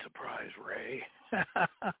sir. by surprise, Ray.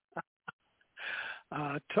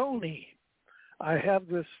 Tony, I have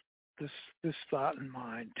this thought in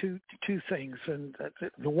mind. Two things, and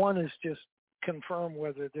the one is just confirm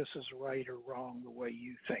whether this is right or wrong the way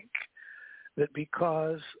you think. That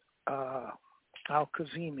because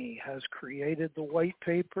Al-Kazimi has created the white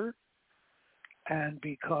paper, and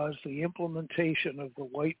because the implementation of the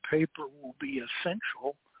white paper will be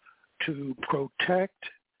essential to protect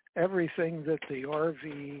everything that the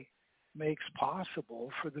RV makes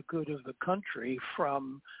possible for the good of the country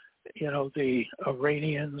from, the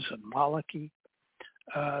Iranians and Maliki,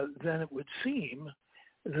 then it would seem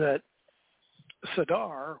that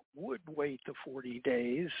Sadr would wait the 40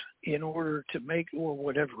 days in order to make, or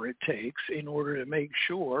whatever it takes, in order to make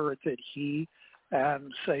sure that he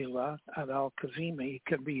and Saleh and Al-Kazimi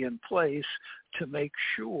can be in place to make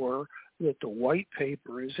sure that the white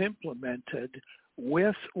paper is implemented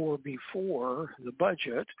with or before the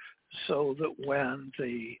budget, so that when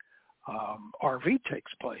the RV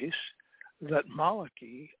takes place, that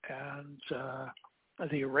Maliki and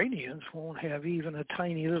the Iranians won't have even a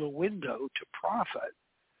tiny little window to profit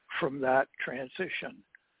from that transition.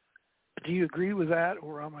 Do you agree with that,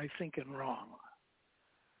 or am I thinking wrong?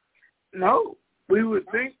 No, we would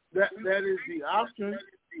think that is the option,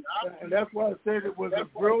 and that's why I said it was a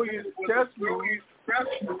brilliant chess move.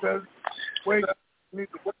 Because wait, we need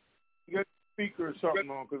to get the speaker or something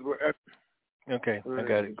on because we're at. Okay, I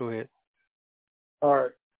got it. Go ahead. All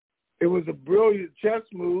right, it was a brilliant chess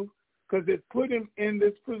move because it put him in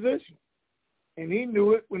this position, and he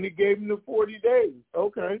knew it when he gave him the 40 days.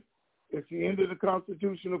 Okay, it's the end of the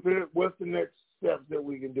constitutional period. What's the next steps that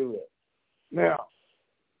we can do it? Now,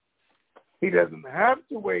 he doesn't have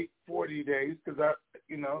to wait 40 days because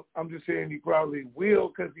I'm just saying he probably will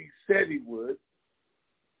because he said he would.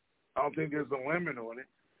 I don't think there's a limit on it.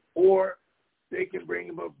 Or they can bring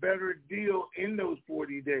him a better deal in those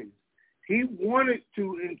 40 days. He wanted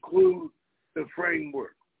to include the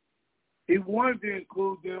framework. He wanted to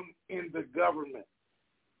include them in the government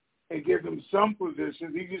and give them some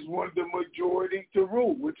positions. He just wanted the majority to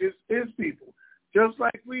rule, which is his people, just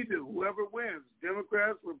like we do. Whoever wins,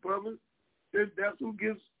 Democrats, Republicans, that's who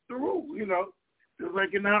gets the rule, just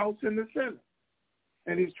like in the House and the Senate.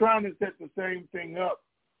 And he's trying to set the same thing up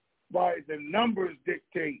by the numbers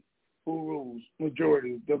dictate who rules,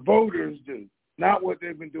 majority. The voters do, not what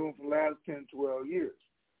they've been doing for the last 10, 12 years.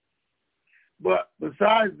 But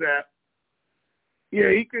besides that, yeah,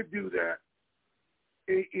 he could do that.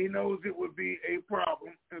 He knows it would be a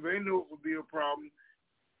problem, and they knew it would be a problem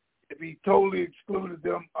if he totally excluded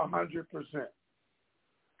them 100%.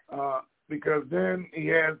 Because then he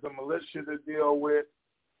has the militia to deal with.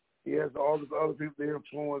 He has all the other people to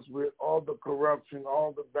influence with, all the corruption,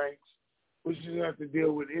 all the banks, which you have to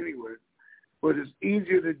deal with anyway. But it's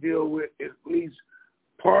easier to deal with. At least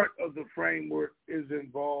part of the framework is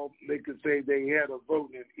involved. They could say they had a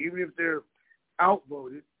vote in it. Even if they're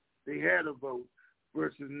outvoted, they had a vote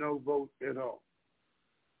versus no vote at all.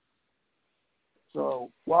 So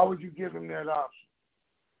why would you give him that option?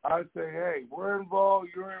 I say, hey, we're involved,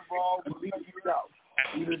 you're involved, we'll leave you out.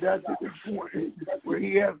 Either that's at the point where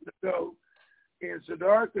he has to go. And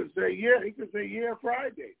Sadr could say, he could say,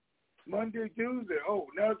 Friday, Monday, Tuesday. Oh,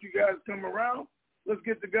 now that you guys come around, let's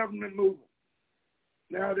get the government moving.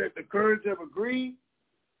 Now that the Kurds have agreed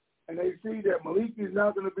and they see that Maliki is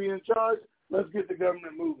not going to be in charge, let's get the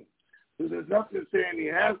government moving. So there's nothing saying he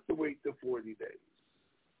has to wait the 40 days.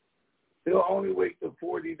 He'll only wait the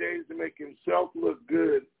 40 days to make himself look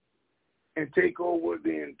good and take over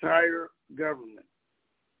the entire government.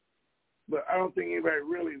 But I don't think anybody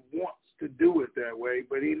really wants to do it that way,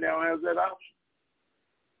 but he now has that option.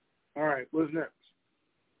 All right, what's next?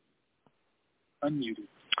 Unmuted.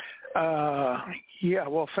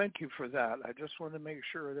 Well, thank you for that. I just wanted to make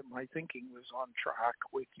sure that my thinking was on track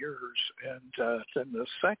with yours. And then the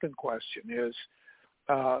second question is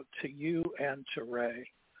to you and to Ray.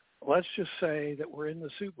 Let's just say that we're in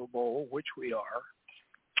the Super Bowl, which we are,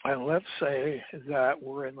 and let's say that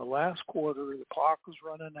we're in the last quarter, the clock is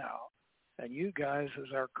running out, and you guys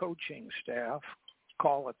as our coaching staff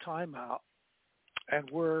call a timeout, and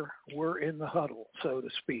we're in the huddle, so to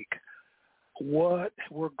speak. We're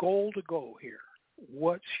goal to go here.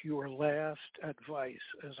 What's your last advice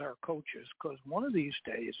as our coaches? Because one of these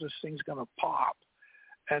days, this thing's going to pop,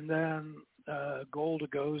 and then goal to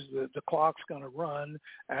goes, the clock's going to run,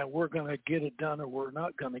 and we're going to get it done or we're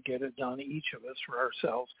not going to get it done, each of us for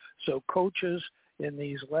ourselves. So coaches, in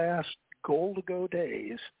these last goal to go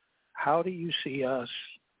days, how do you see us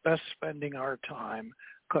best spending our time?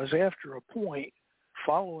 Because after a point,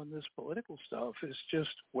 following this political stuff is just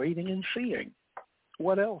waiting and seeing.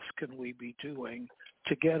 what else can we be doing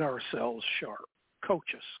to get ourselves sharp?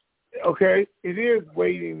 Coach us. Okay, it is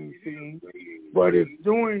waiting and seeing, but it's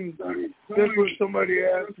doing just what somebody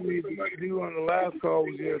asked me to do on the last call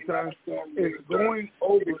was the other time. It's going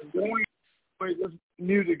over. Wait, let's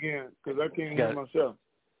mute again because I can't hear myself.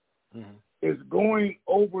 Mm-hmm. It's going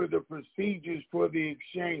over the procedures for the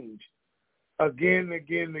exchange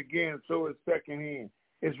again, so it's secondhand.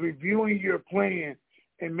 It's reviewing your plan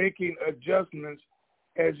and making adjustments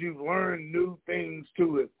as you've learned new things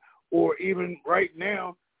to it, or even right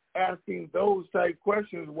now, asking those type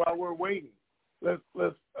questions while we're waiting. Let's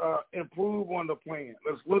improve on the plan.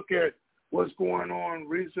 Let's look at what's going on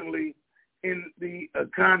recently in the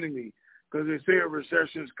economy, because they say a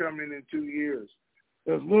recession is coming in 2 years.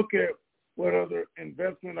 Let's look at what other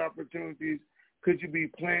investment opportunities could you be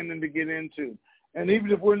planning to get into. And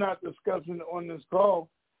even if we're not discussing it on this call,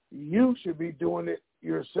 you should be doing it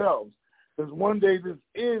yourselves, because one day this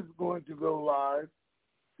is going to go live.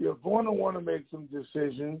 You're going to want to make some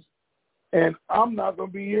decisions, and I'm not going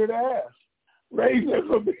to be here to ask. Ray's not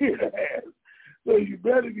going to be here to ask. So you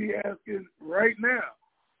better be asking right now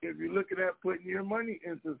if you're looking at putting your money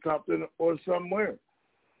into something or somewhere.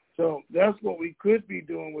 So that's what we could be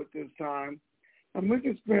doing with this time. And we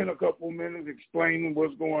can spend a couple minutes explaining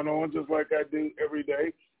what's going on, just like I do every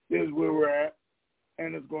day. This is where we're at,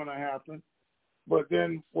 and it's going to happen. But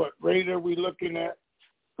then what rate are we looking at?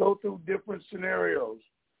 Go through different scenarios.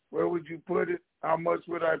 Where would you put it? How much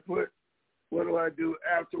would I put? What do I do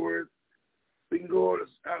afterwards? We can go.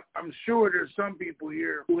 I'm sure there's some people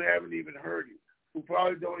here who haven't even heard it, who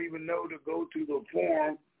probably don't even know to go to the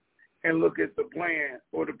form and look at the plan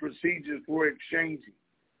or the procedures for exchanging.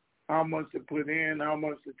 How much to put in, how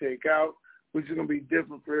much to take out, which is going to be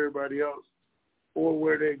different for everybody else, or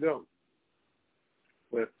where they go.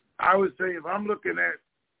 But I would say if I'm looking at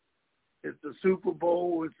it's the Super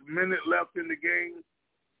Bowl, it's a minute left in the game,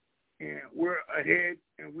 and we're ahead,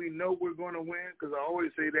 and we know we're going to win, because I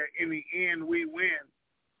always say that in the end we win,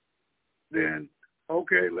 then,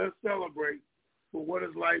 okay, let's celebrate. But what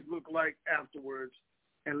does life look like afterwards?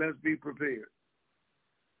 And let's be prepared.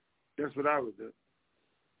 That's what I would do.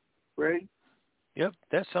 Ray? Yep,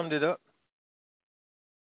 that summed it up.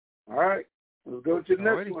 All right. Let's go to the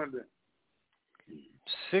next one then.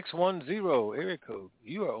 610 area code.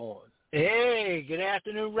 You are on. Hey, good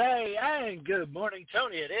afternoon, Ray, and good morning,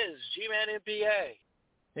 Tony. It is G-Man MPA.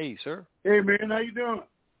 Hey, sir. Hey, man, how you doing?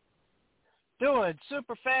 Doing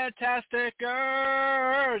super fantastic,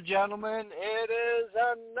 gentlemen. It is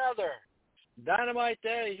another dynamite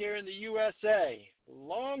day here in the USA.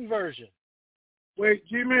 Long version. Wait,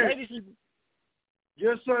 G-Man, Ladies and...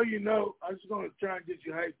 just so you know, I'm just going to try and get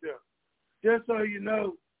you hyped up. Just so you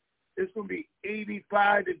know, it's going to be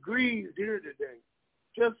 85 degrees here today.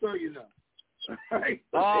 Just so you know. Right?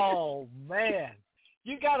 Oh, man.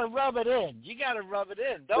 You got to rub it in.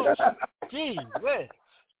 Don't you? Gee whiz.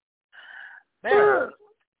 Man,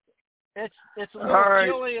 it's a little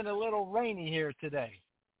chilly and a little rainy here today.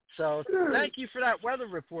 So thank you for that weather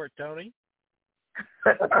report, Tony.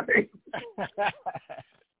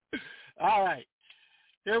 All right.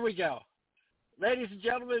 Here we go. Ladies and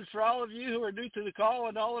gentlemen, for all of you who are new to the call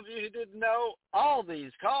and all of you who didn't know, all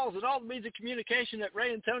these calls and all the means of communication that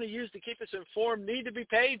Ray and Tony use to keep us informed need to be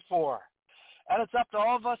paid for. And it's up to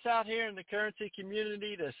all of us out here in the currency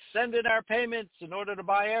community to send in our payments in order to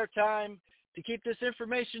buy airtime to keep this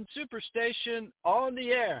information superstation on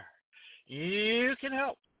the air. You can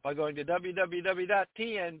help by going to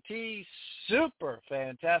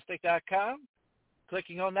www.TNTSuperfantastic.com,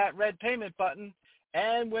 clicking on that red payment button,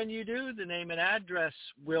 and when you do, the name and address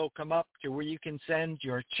will come up to where you can send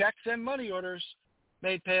your checks and money orders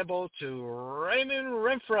made payable to Raymond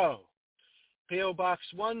Renfro, P.O. Box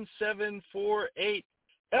 1748,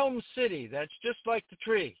 Elm City, that's just like the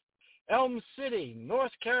tree, Elm City,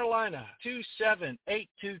 North Carolina,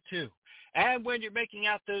 27822. And when you're making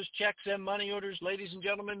out those checks and money orders, ladies and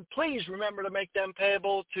gentlemen, please remember to make them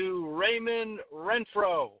payable to Raymond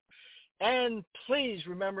Renfro. And please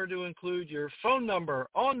remember to include your phone number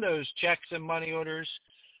on those checks and money orders.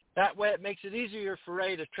 That way it makes it easier for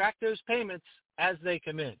Ray to track those payments as they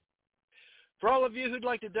come in. For all of you who'd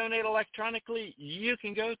like to donate electronically, you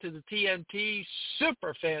can go to the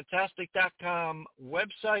TNTSuperfantastic.com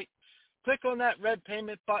website, click on that red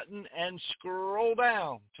payment button, and scroll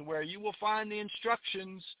down to where you will find the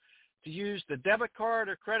instructions to use the debit card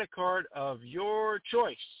or credit card of your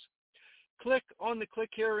choice. Click on the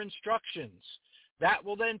Click Here instructions. That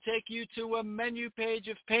will then take you to a menu page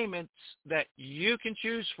of payments that you can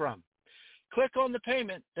choose from. Click on the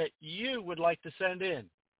payment that you would like to send in.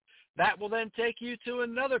 That will then take you to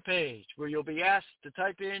another page where you'll be asked to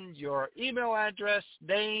type in your email address,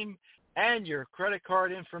 name, and your credit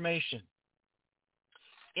card information.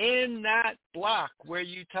 In that block where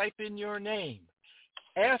you type in your name,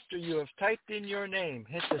 after you have typed in your name,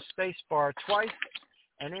 hit the space bar twice,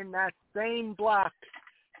 and in that same block,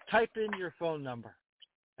 type in your phone number.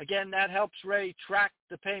 Again, that helps Ray track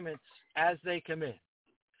the payments as they come in.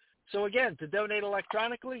 So again, to donate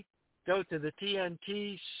electronically, go to the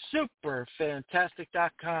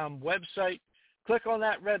TNTSuperfantastic.com website, click on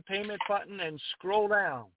that red payment button, and scroll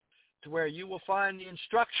down to where you will find the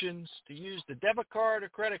instructions to use the debit card or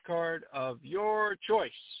credit card of your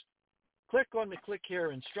choice. Click on the Click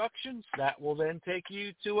Here instructions. That will then take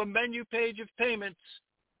you to a menu page of payments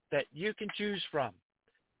that you can choose from.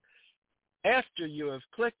 After you have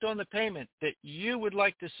clicked on the payment that you would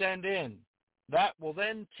like to send in, that will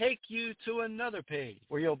then take you to another page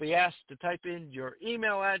where you'll be asked to type in your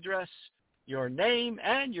email address, your name,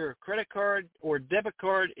 and your credit card or debit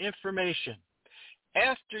card information.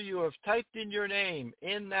 After you have typed in your name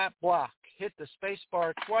in that block, hit the space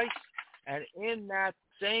bar twice, and in that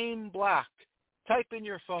same block, type in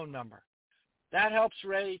your phone number. That helps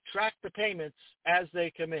Ray track the payments as they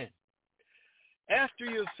come in. After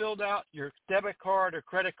you've filled out your debit card or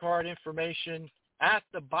credit card information, at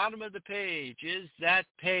the bottom of the page is that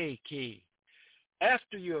pay key.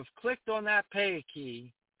 After you have clicked on that pay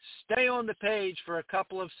key, stay on the page for a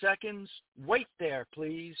couple of seconds. Wait there,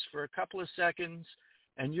 please, for a couple of seconds,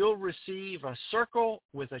 and you'll receive a circle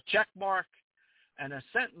with a check mark and a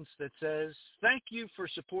sentence that says, "Thank you for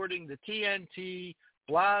supporting the TNT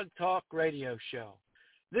Blog Talk Radio Show."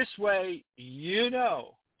 This way, you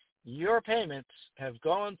know your payments have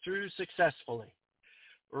gone through successfully.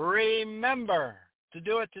 Remember to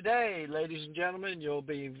do it today, ladies and gentlemen. You'll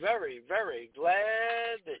be very, very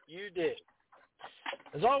glad that you did.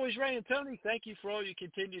 As always, Ray and Tony, thank you for all you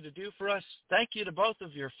continue to do for us. Thank you to both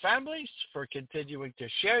of your families for continuing to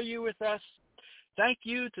share you with us. Thank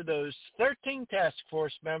you to those 13 task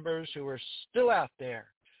force members who are still out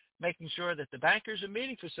there, making sure that the bankers and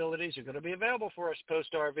meeting facilities are going to be available for us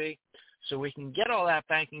post-RV so we can get all that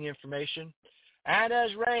banking information. And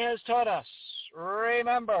as Ray has taught us,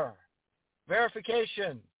 remember,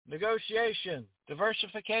 verification, negotiation,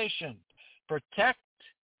 diversification, protect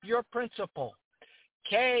your principal,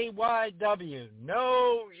 KYW,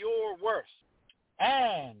 know your worth,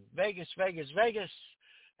 and Vegas, Vegas, Vegas,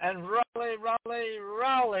 and Raleigh, Raleigh,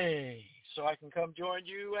 Raleigh, so I can come join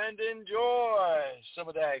you and enjoy some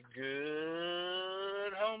of that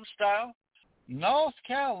good home-style North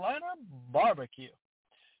Carolina barbecue.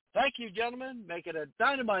 Thank you, gentlemen. Make it a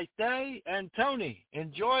dynamite day. And, Tony,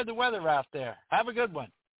 enjoy the weather out there. Have a good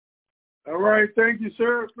one. All right. Thank you,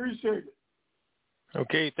 sir. Appreciate it.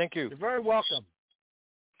 Okay. Thank you. You're very welcome.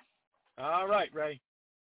 All right, Ray.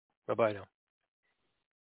 Bye-bye now.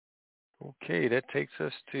 Okay, that takes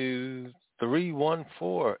us to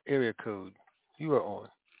 314 area code. You are on.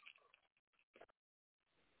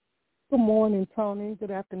 Good morning, Tony.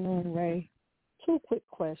 Good afternoon, Ray. Two quick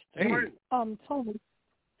questions. Hey.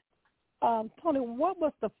 Tony, what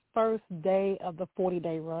was the first day of the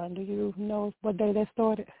 40-day run? Do you know what day that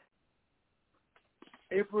started?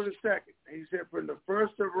 April the 2nd. He said from the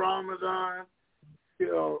 1st of Ramadan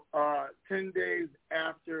till 10 days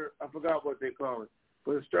after, I forgot what they call it,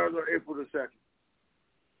 but it starts on April the 2nd.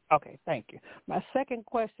 Okay, thank you. My second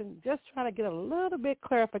question, just trying to get a little bit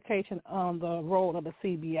clarification on the role of the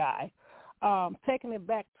CBI. Taking it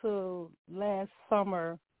back to last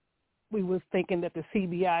summer, we was thinking that the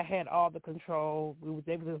CBI had all the control.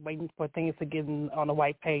 They were just waiting for things to get on the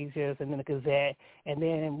white pages and in the Gazette, and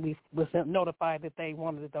then we was notified that they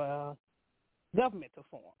wanted the government to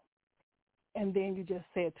form. And then you just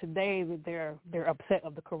said today that they're upset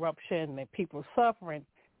of the corruption and people suffering.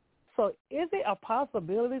 So is it a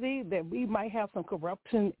possibility that we might have some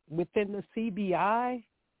corruption within the CBI?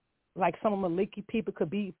 Like some of the Maliki people could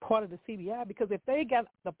be part of the CBI? Because if they got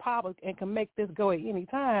the power and can make this go at any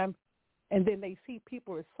time, and then they see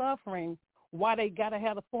people are suffering, why they got to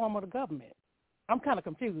have the form of the government? I'm kind of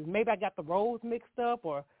confused. Maybe I got the roles mixed up,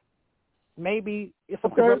 or maybe it's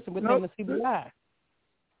some corruption within the CBI.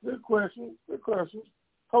 Good question. Good question.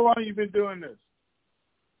 How long have you been doing this?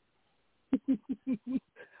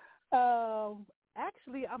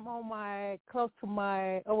 Actually, I'm on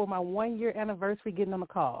over my 1 year anniversary getting on the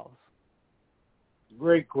calls.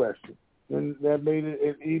 Great question. And that made it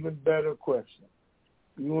an even better question.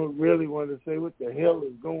 You really want to say what the hell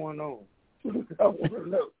is going on? I want to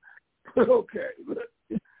know. Okay.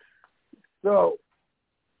 So,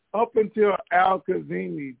 up until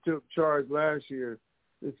Al-Kazemi took charge last year,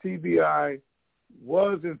 the CBI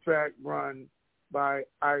was in fact run by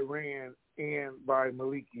Iran and by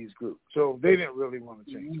Maliki's group. So they didn't really want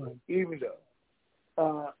to change it, even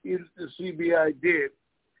though the CBI did,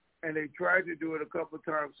 and they tried to do it a couple of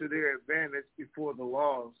times to their advantage before the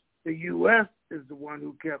laws. The U.S. is the one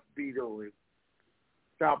who kept vetoing,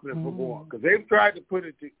 stopping it from going, because they've tried to put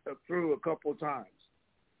it through a couple of times,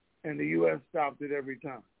 and the U.S. stopped it every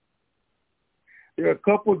time. There are a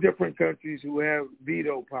couple of different countries who have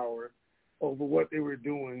veto power over what they were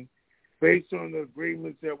doing based on the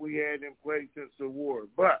agreements that we had in place since the war,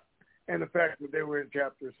 and the fact that they were in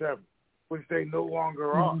Chapter 7, which they no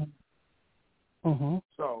longer are.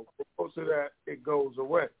 So most of that, it goes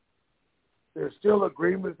away. There's still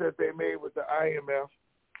agreements that they made with the IMF,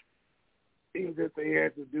 things that they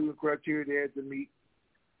had to do, the criteria they had to meet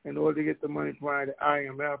in order to get the money from the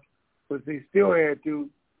IMF, but they still had to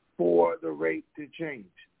for the rate to change,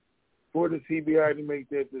 for the CBI to make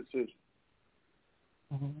that decision.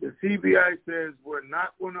 The CBI says we're not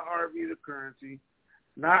going to RV the currency,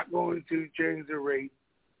 not going to change the rate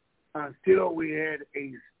until we had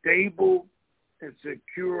a stable and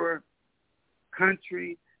secure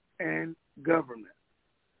country and government.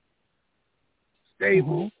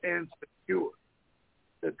 Stable and secure.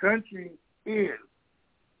 The country is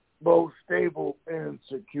both stable and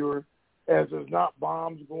secure, as there's not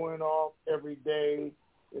bombs going off every day.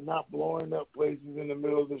 They're not blowing up places in the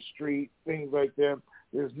middle of the street, things like that.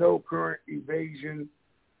 There's no current evasion,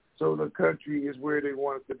 so the country is where they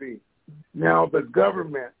want it to be. Now the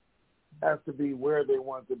government has to be where they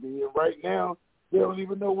want it to be, and right now they don't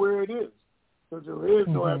even know where it is, because there is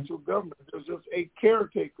no actual government. There's just a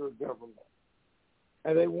caretaker government,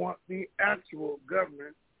 and they want the actual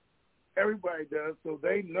government. Everybody does, so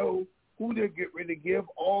they know who they're getting ready to give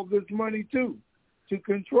all this money to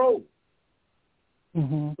control.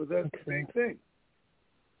 So that's the same thing.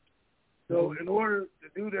 So in order to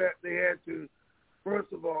do that, they had to,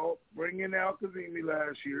 first of all, bring in Al-Kazemi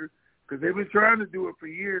last year, because they've been trying to do it for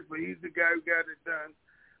years, but he's the guy who got it done,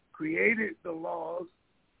 created the laws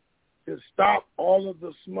to stop all of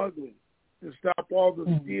the smuggling, to stop all the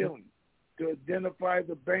stealing, to identify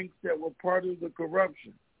the banks that were part of the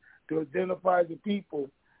corruption, to identify the people.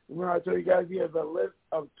 Remember I told you guys he has a list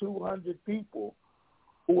of 200 people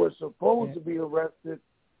who were supposed to be arrested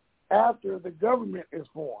after the government is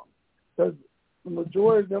formed, because the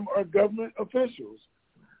majority of them are government officials.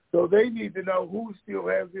 So they need to know who still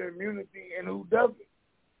has their immunity and who doesn't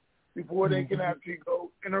before they can actually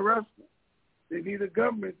go and arrest them. They need a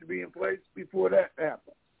government to be in place before that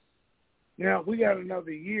happens. Now, if we got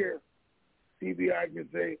another year, CBI can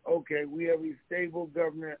say, okay, we have a stable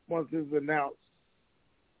government once it's announced.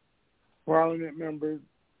 Parliament members,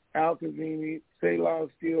 Al-Kazemi,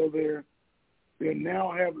 Salah's still there. They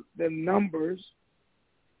now have the numbers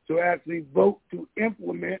to actually vote to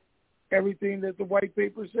implement everything that the white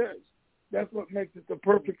paper says. That's what makes it the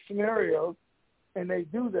perfect scenario. And they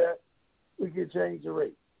do that, we can change the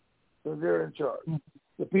rate. So they're in charge.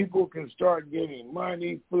 The people can start getting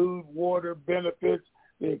money, food, water, benefits.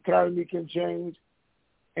 The economy can change.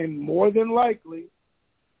 And more than likely,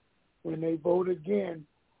 when they vote again,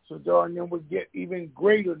 Sadar and them would get even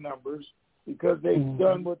greater numbers because they've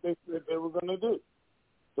done what they said they were going to do.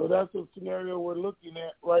 So that's the scenario we're looking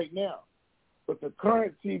at right now. But the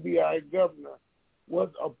current CBI governor was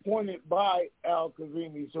appointed by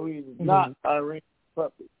Al-Kazemi, so he's not Iran's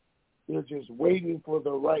puppet. They're just waiting for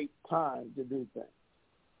the right time to do things.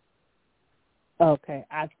 Okay,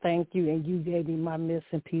 I thank you, and you gave me my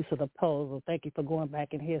missing piece of the puzzle. Thank you for going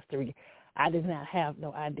back in history. I did not have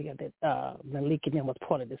no idea that Malik and them was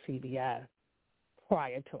part of the CBI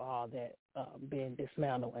prior to all that being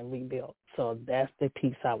dismantled and rebuilt. So that's the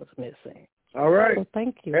piece I was missing. All right. So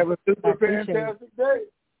thank you. Have a super fantastic day.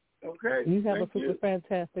 Okay. You have a super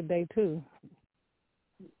fantastic day, too.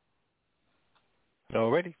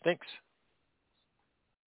 All righty. Thanks.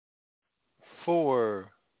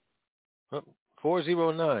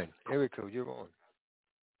 409. Erica, you're on.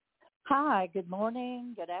 Hi, good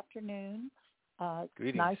morning, good afternoon.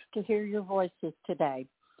 Greetings. Nice to hear your voices today.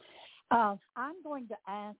 I'm going to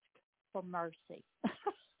ask for mercy.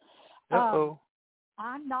 Uh-oh.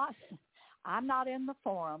 I'm not in the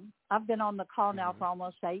forum. I've been on the call now for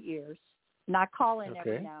almost 8 years, and I call in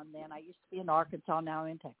every now and then. I used to be in Arkansas, now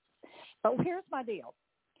in Texas. But here's my deal.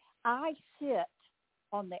 I sit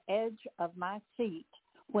on the edge of my seat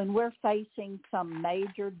when we're facing some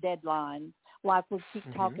major deadline, like we keep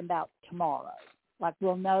talking about tomorrow, like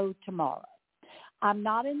we'll know tomorrow. I'm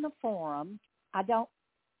not in the forum. I don't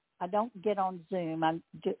get on Zoom. I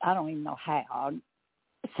don't even know how.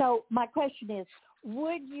 So my question is,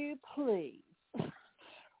 would you please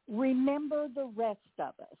remember the rest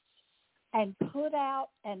of us and put out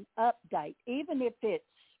an update, even if it's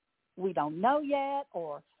we don't know yet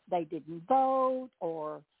or they didn't vote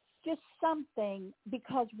or just something,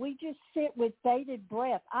 because we just sit with bated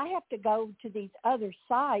breath. I have to go to these other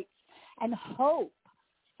sites and hope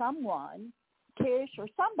someone, Tish or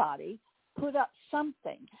somebody, put up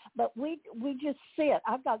something. But we just sit.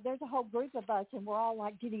 There's a whole group of us, and we're all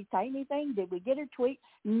like, did he say anything? Did we get a tweet?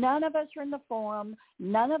 None of us are in the forum.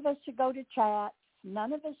 None of us should go to chat.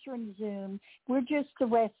 None of us are in Zoom. We're just the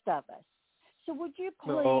rest of us. So would you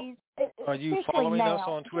please, are you following now, us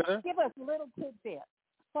on Twitter? Give us little tidbits.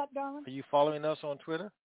 What, darling? Are you following us on Twitter?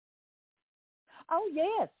 Oh,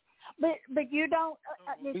 yes. But you don't.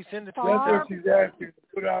 We send it to That's what she's asking, to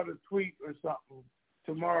put out a tweet or something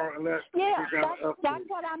tomorrow. That's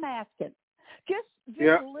what I'm asking. Just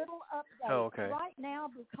a little update right now,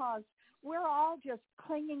 because we're all just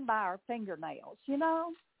clinging by our fingernails, you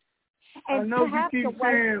know? And I know to have you to keep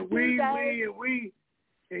wait saying 2 we, days,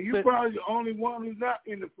 and you're probably the only one who's not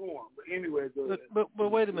in the forum. But anyway, go ahead.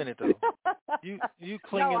 But wait a minute, though. You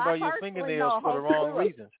clinging by your fingernails for the wrong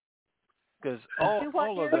reasons. Because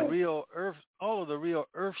all of the real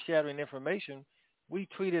earth-shattering information, we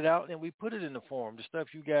tweeted out and we put it in the forum. The stuff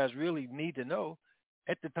you guys really need to know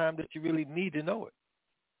at the time that you really need to know it.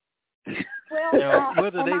 Well, now,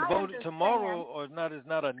 whether they voted tomorrow or not is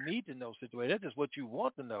not a need-to-know situation. That's just what you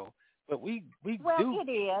want to know. But we do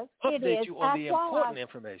update you on the important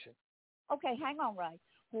information. Okay, hang on, Ray.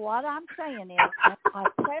 What I'm saying is, I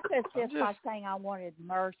prefaced this by saying I wanted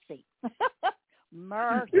mercy.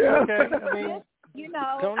 Mercy. Yeah. Okay, I mean, you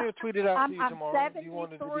know, Tony will tweet it out to you I'm tomorrow. 73. You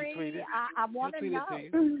want it to be tweeted? I want to know.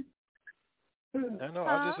 It to you. I know.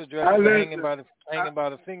 I'll just address the hanging by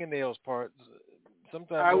the fingernails part.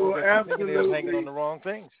 Sometimes I will absolutely fingernails hanging on the wrong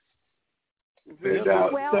things. Send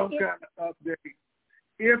out some kind of update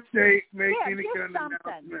if they make any kind of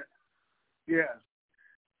announcement.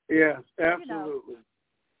 Yes, absolutely.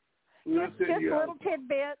 Just little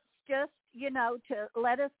tidbits, just to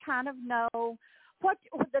let us kind of know what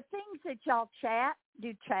the things that y'all chat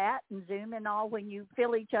and Zoom and all when you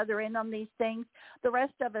fill each other in on these things. The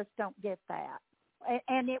rest of us don't get that.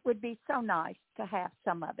 And it would be so nice to have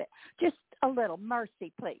some of it. Just a little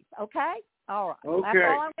mercy, please. Okay? All right. Okay.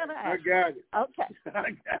 That's all I'm going to ask. I got it. Okay.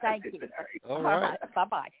 Thank you. All right.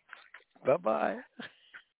 Bye-bye. Bye-bye.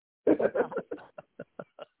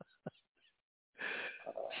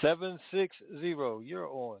 760, you're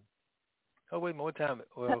on. Oh, wait, more time.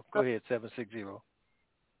 Well, go ahead, 760.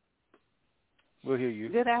 We'll hear you.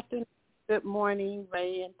 Good afternoon. Good morning,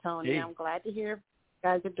 Ray and Tony. Hey. I'm glad to hear you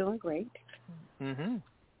guys are doing great. Mm-hmm.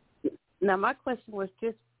 Now, my question was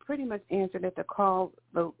just pretty much answered at the call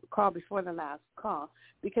before the last call,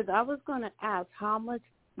 because I was going to ask how much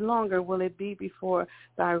longer will it be before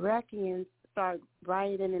the Iraqis start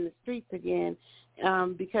rioting in the streets again,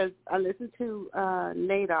 because I listened to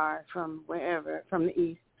Nadar from the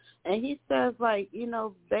East, and he says,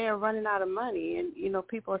 they are running out of money and,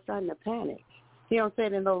 people are starting to panic. He don't say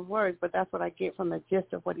it in those words, but that's what I get from the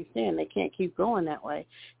gist of what he's saying. They can't keep going that way.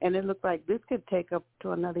 And it looks like this could take up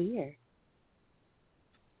to another year.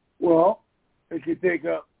 Well, it could take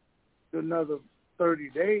up to another 30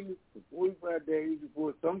 days, 45 days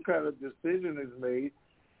before some kind of decision is made.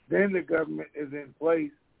 Then the government is in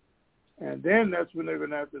place, and then that's when they're going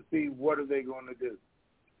to have to see what are they going to do.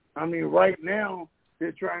 I mean, right now,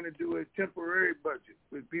 they're trying to do a temporary budget,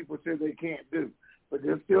 which people say they can't do. But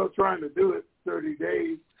they're still trying to do it 30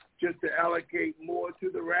 days just to allocate more to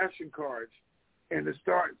the ration cards and to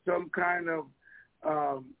start some kind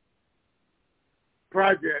of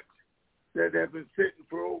projects that have been sitting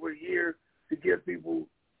for over a year to give people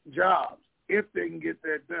jobs, if they can get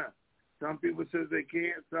that done. Some people say they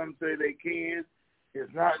can't. Some say they can.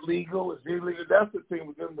 It's not legal. It's illegal. That's the thing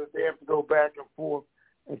with them, that they have to go back and forth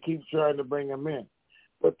and keep trying to bring them in.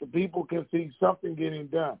 But the people can see something getting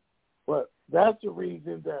done. But that's the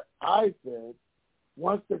reason that I said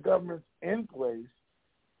once the government's in place,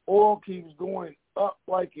 oil keeps going up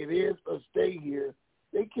like it is or stay here,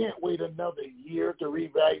 they can't wait another year to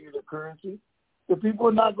revalue the currency. The people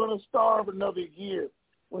are not going to starve another year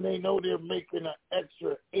when they know they're making an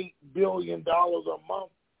extra $8 billion a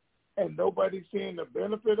month and nobody's seeing the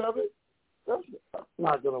benefit of it. That's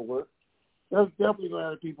not going to work. That's definitely going to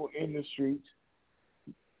have people in the streets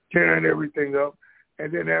tearing everything up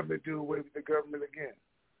and then having to do away with the government again.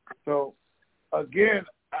 So, again,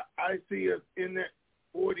 I see us in that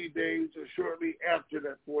 40 days or shortly after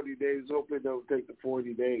that 40 days. Hopefully they'll take the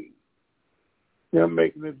 40 days. They're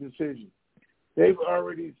making a decision. They've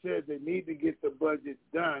already said they need to get the budget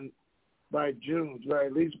done by June, right?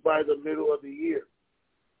 At least by the middle of the year.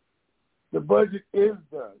 The budget is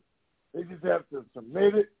done. They just have to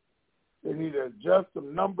submit it. They need to adjust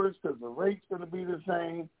some numbers because the rate's going to be the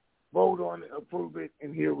same. Vote on it, approve it,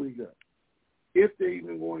 and here we go. If they're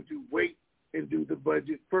even going to wait and do the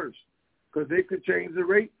budget first, because they could change the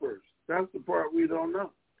rate first. That's the part we don't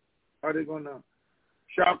know. Are they going to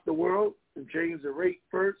shock the world and change the rate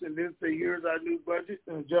first and then say, here's our new budget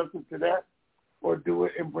and adjust it to that, or do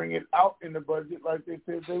it and bring it out in the budget like they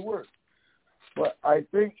said they were? But I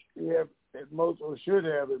think we have at most, or should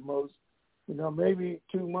have at most, maybe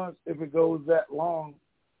 2 months if it goes that long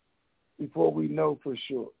before we know for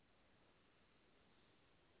sure.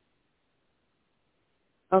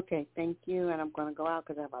 Okay, thank you, and I'm going to go out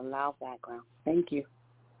because I have a loud background. Thank you.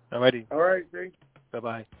 All righty. All right, thank you.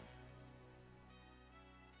 Bye-bye.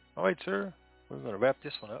 All right, sir. We're going to wrap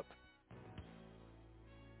this one up.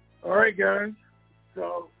 All right, guys.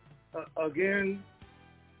 So, again,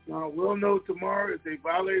 we'll know tomorrow if they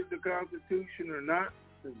violated the Constitution or not.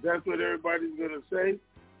 If that's what everybody's going to say,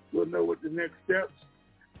 we'll know what the next steps.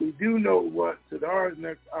 We do know what Sadar's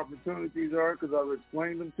next opportunities are because I've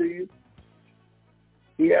explained them to you.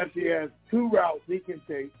 He actually has 2 routes he can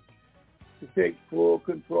take to take full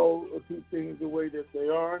control of 2 things the way that they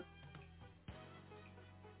are.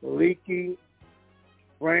 The leaky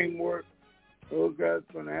framework, those guys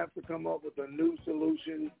are going to have to come up with a new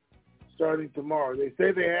solution starting tomorrow. They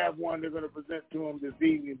say they have one they're going to present to them this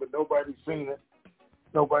evening, but nobody's seen it.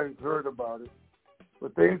 Nobody's heard about it.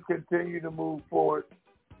 But things continue to move forward,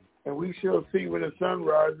 and we shall see when the sun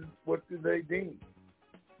rises what do they deem.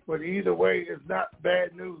 But either way, it's not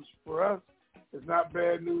bad news for us. It's not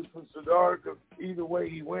bad news for Sadar because either way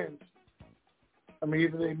he wins. I mean,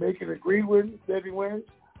 either they make it agree with him that he wins,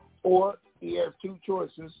 or he has 2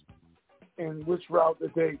 choices in which route to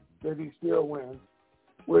take that he still wins,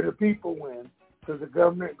 where the people win because the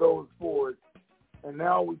government goes forward. And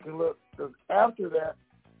now we can look, because after that,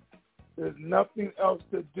 there's nothing else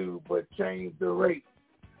to do but change the rate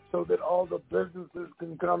so that all the businesses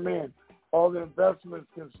can come in, all the investments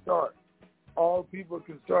can start, all people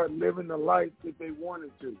can start living the life that they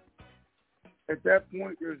wanted to. At that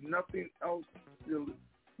point, there's nothing else to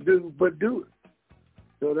do but do it.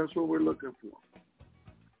 So that's what we're looking for.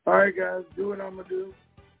 All right, guys, do what I'm going to do.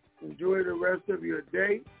 Enjoy the rest of your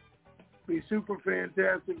day. Be super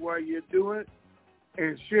fantastic while you do it.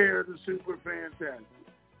 And share the super fantastic.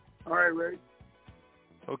 All right, Ray.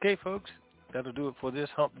 Okay, folks. That'll do it for this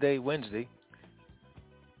Hump Day Wednesday.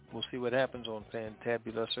 We'll see what happens on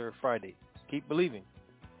Fantabular Friday. Keep believing.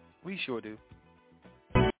 We sure do.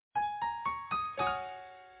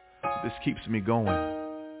 This keeps me going.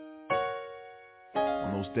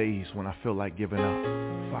 On those days when I feel like giving up.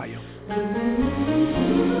 Fire.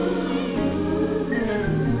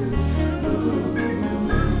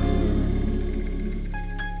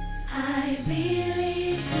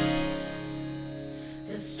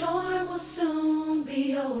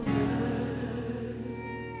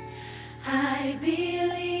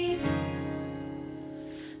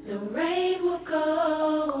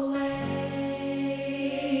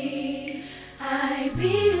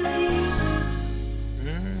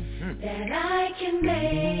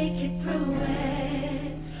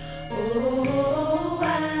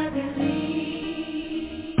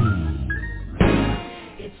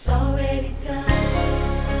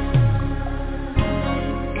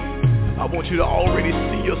 I want you to already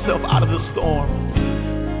see yourself out of the storm.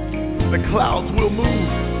 The clouds will move.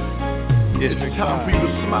 It's time for you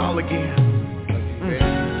to smile again.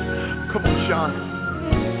 Come on, Sean.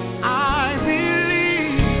 I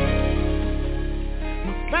believe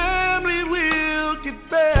my family will get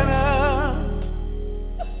better.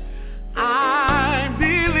 I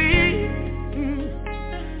believe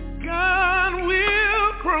God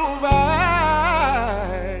will provide.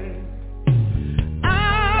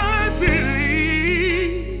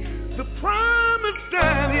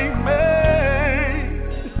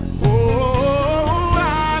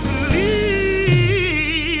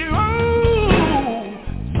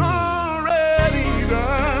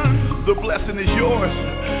 Is yours.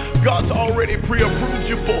 God's already pre-approved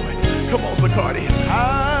you for it. Come on, Zacardi.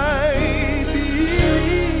 I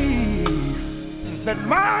believe that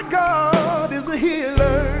my God is a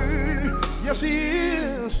healer. Yes, He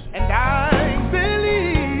is. And I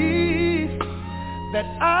believe that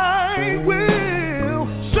I will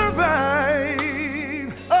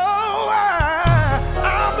survive. Oh,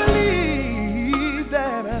 I believe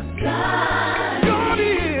that God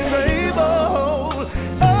is able.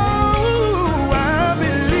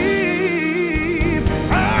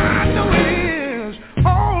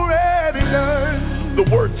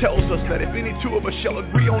 tells us that if any two of us shall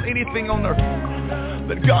agree on anything on earth,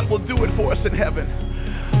 that God will do it for us in heaven.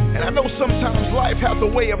 And I know sometimes life has a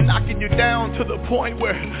way of knocking you down to the point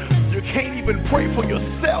where you can't even pray for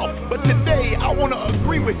yourself. But today I want to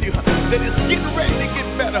agree with you that it's getting ready to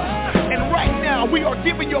get better. And right now we are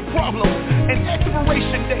giving your problem an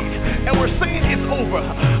expiration date. And we're saying it's over.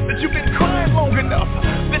 That you've been crying long enough.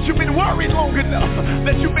 That you've been worried long enough.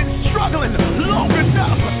 That you've been struggling long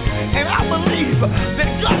enough. And I believe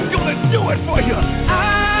that God's going to do it for you.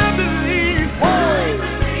 I believe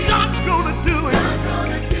God's going to do it.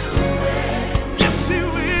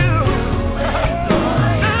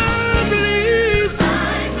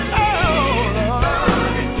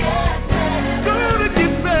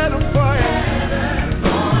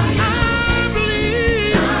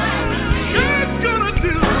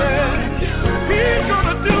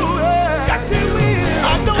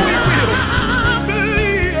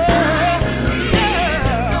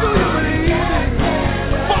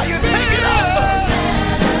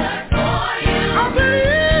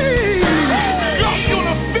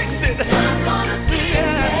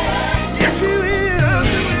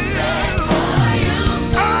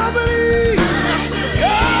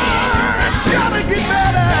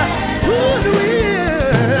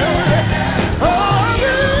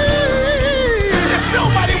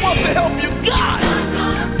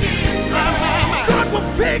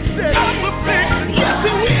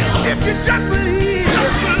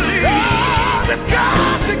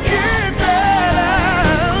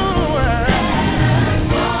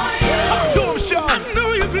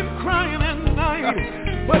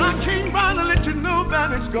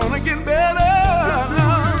 Gonna get better.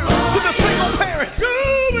 To the single parents,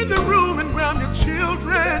 go in the room and grab your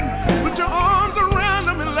children. Put your arms around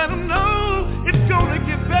them and let them know it's gonna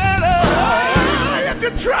get better. If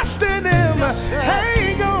you trust in Him,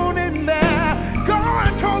 hang on in there.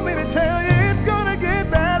 God told me to tell you it's gonna get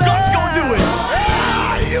better. God's gonna do it.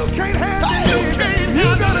 You can't handle it. You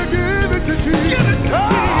gotta give it to Jesus.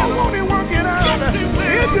 Oh, won't He work it out? If you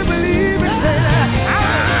believe it, say that.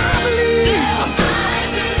 I believe.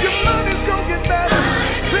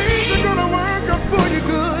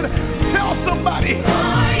 Somebody, oh,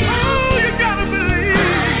 you gotta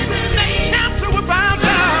believe that cancer will bow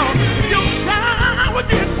down. Your child would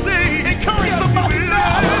get saved. Encourage somebody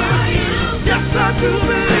now. Yes, I do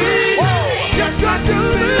believe. Yes, I do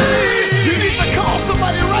believe. You need to call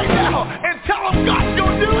somebody right now and tell them God's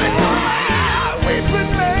gonna do it. We've been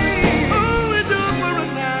made. Oh, we do it for a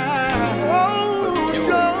night. Oh,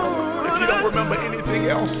 God. If you don't remember anything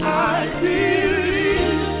else, I believe.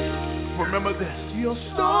 Remember this. Your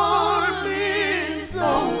storm is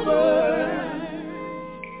over.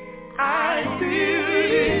 I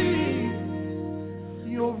believe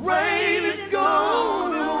your rain is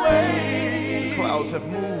gone away. Clouds have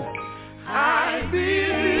moved. I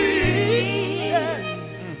believe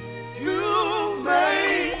you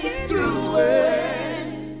made it through it.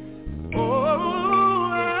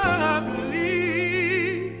 Oh, I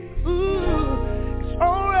believe it's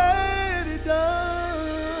already done.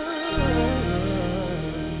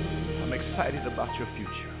 Excited about your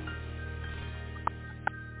future.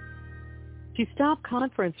 To stop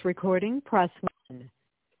conference recording, press 1.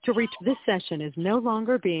 To reach this session is no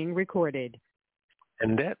longer being recorded.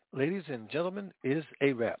 And that, ladies and gentlemen, is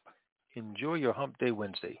a wrap. Enjoy your Hump Day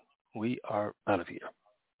Wednesday. We are out of here.